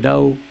ta'ala za mu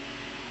dawo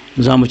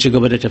za mu ci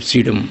gaba da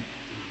tafsirinmu.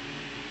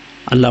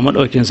 Allah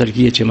maɗaukin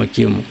sarki ya ce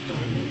make mu.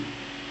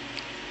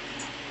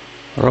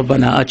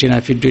 ربنا آتنا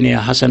في الدنيا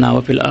حسنة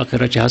وفي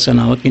الآخرة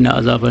حسنة وقنا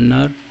عذاب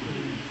النار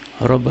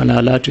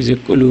ربنا لا تزغ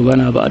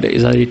قلوبنا بعد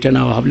إذ هديتنا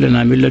وهب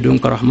لنا من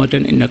لدنك رحمة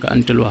إنك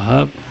أنت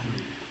الوهاب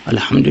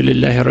الحمد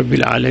لله رب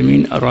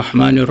العالمين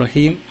الرحمن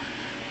الرحيم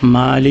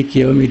مالك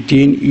يوم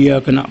الدين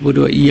إياك نعبد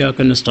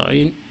وإياك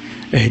نستعين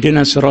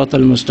اهدنا الصراط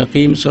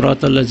المستقيم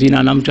صراط الذين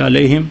أنعمت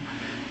عليهم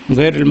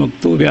غير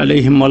المغضوب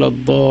عليهم ولا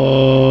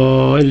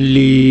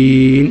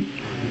الضالين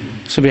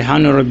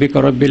سبحان ربك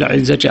رب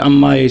العزة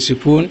عما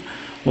يصفون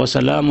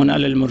وسلام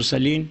على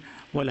المرسلين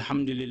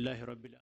والحمد لله رب العالمين.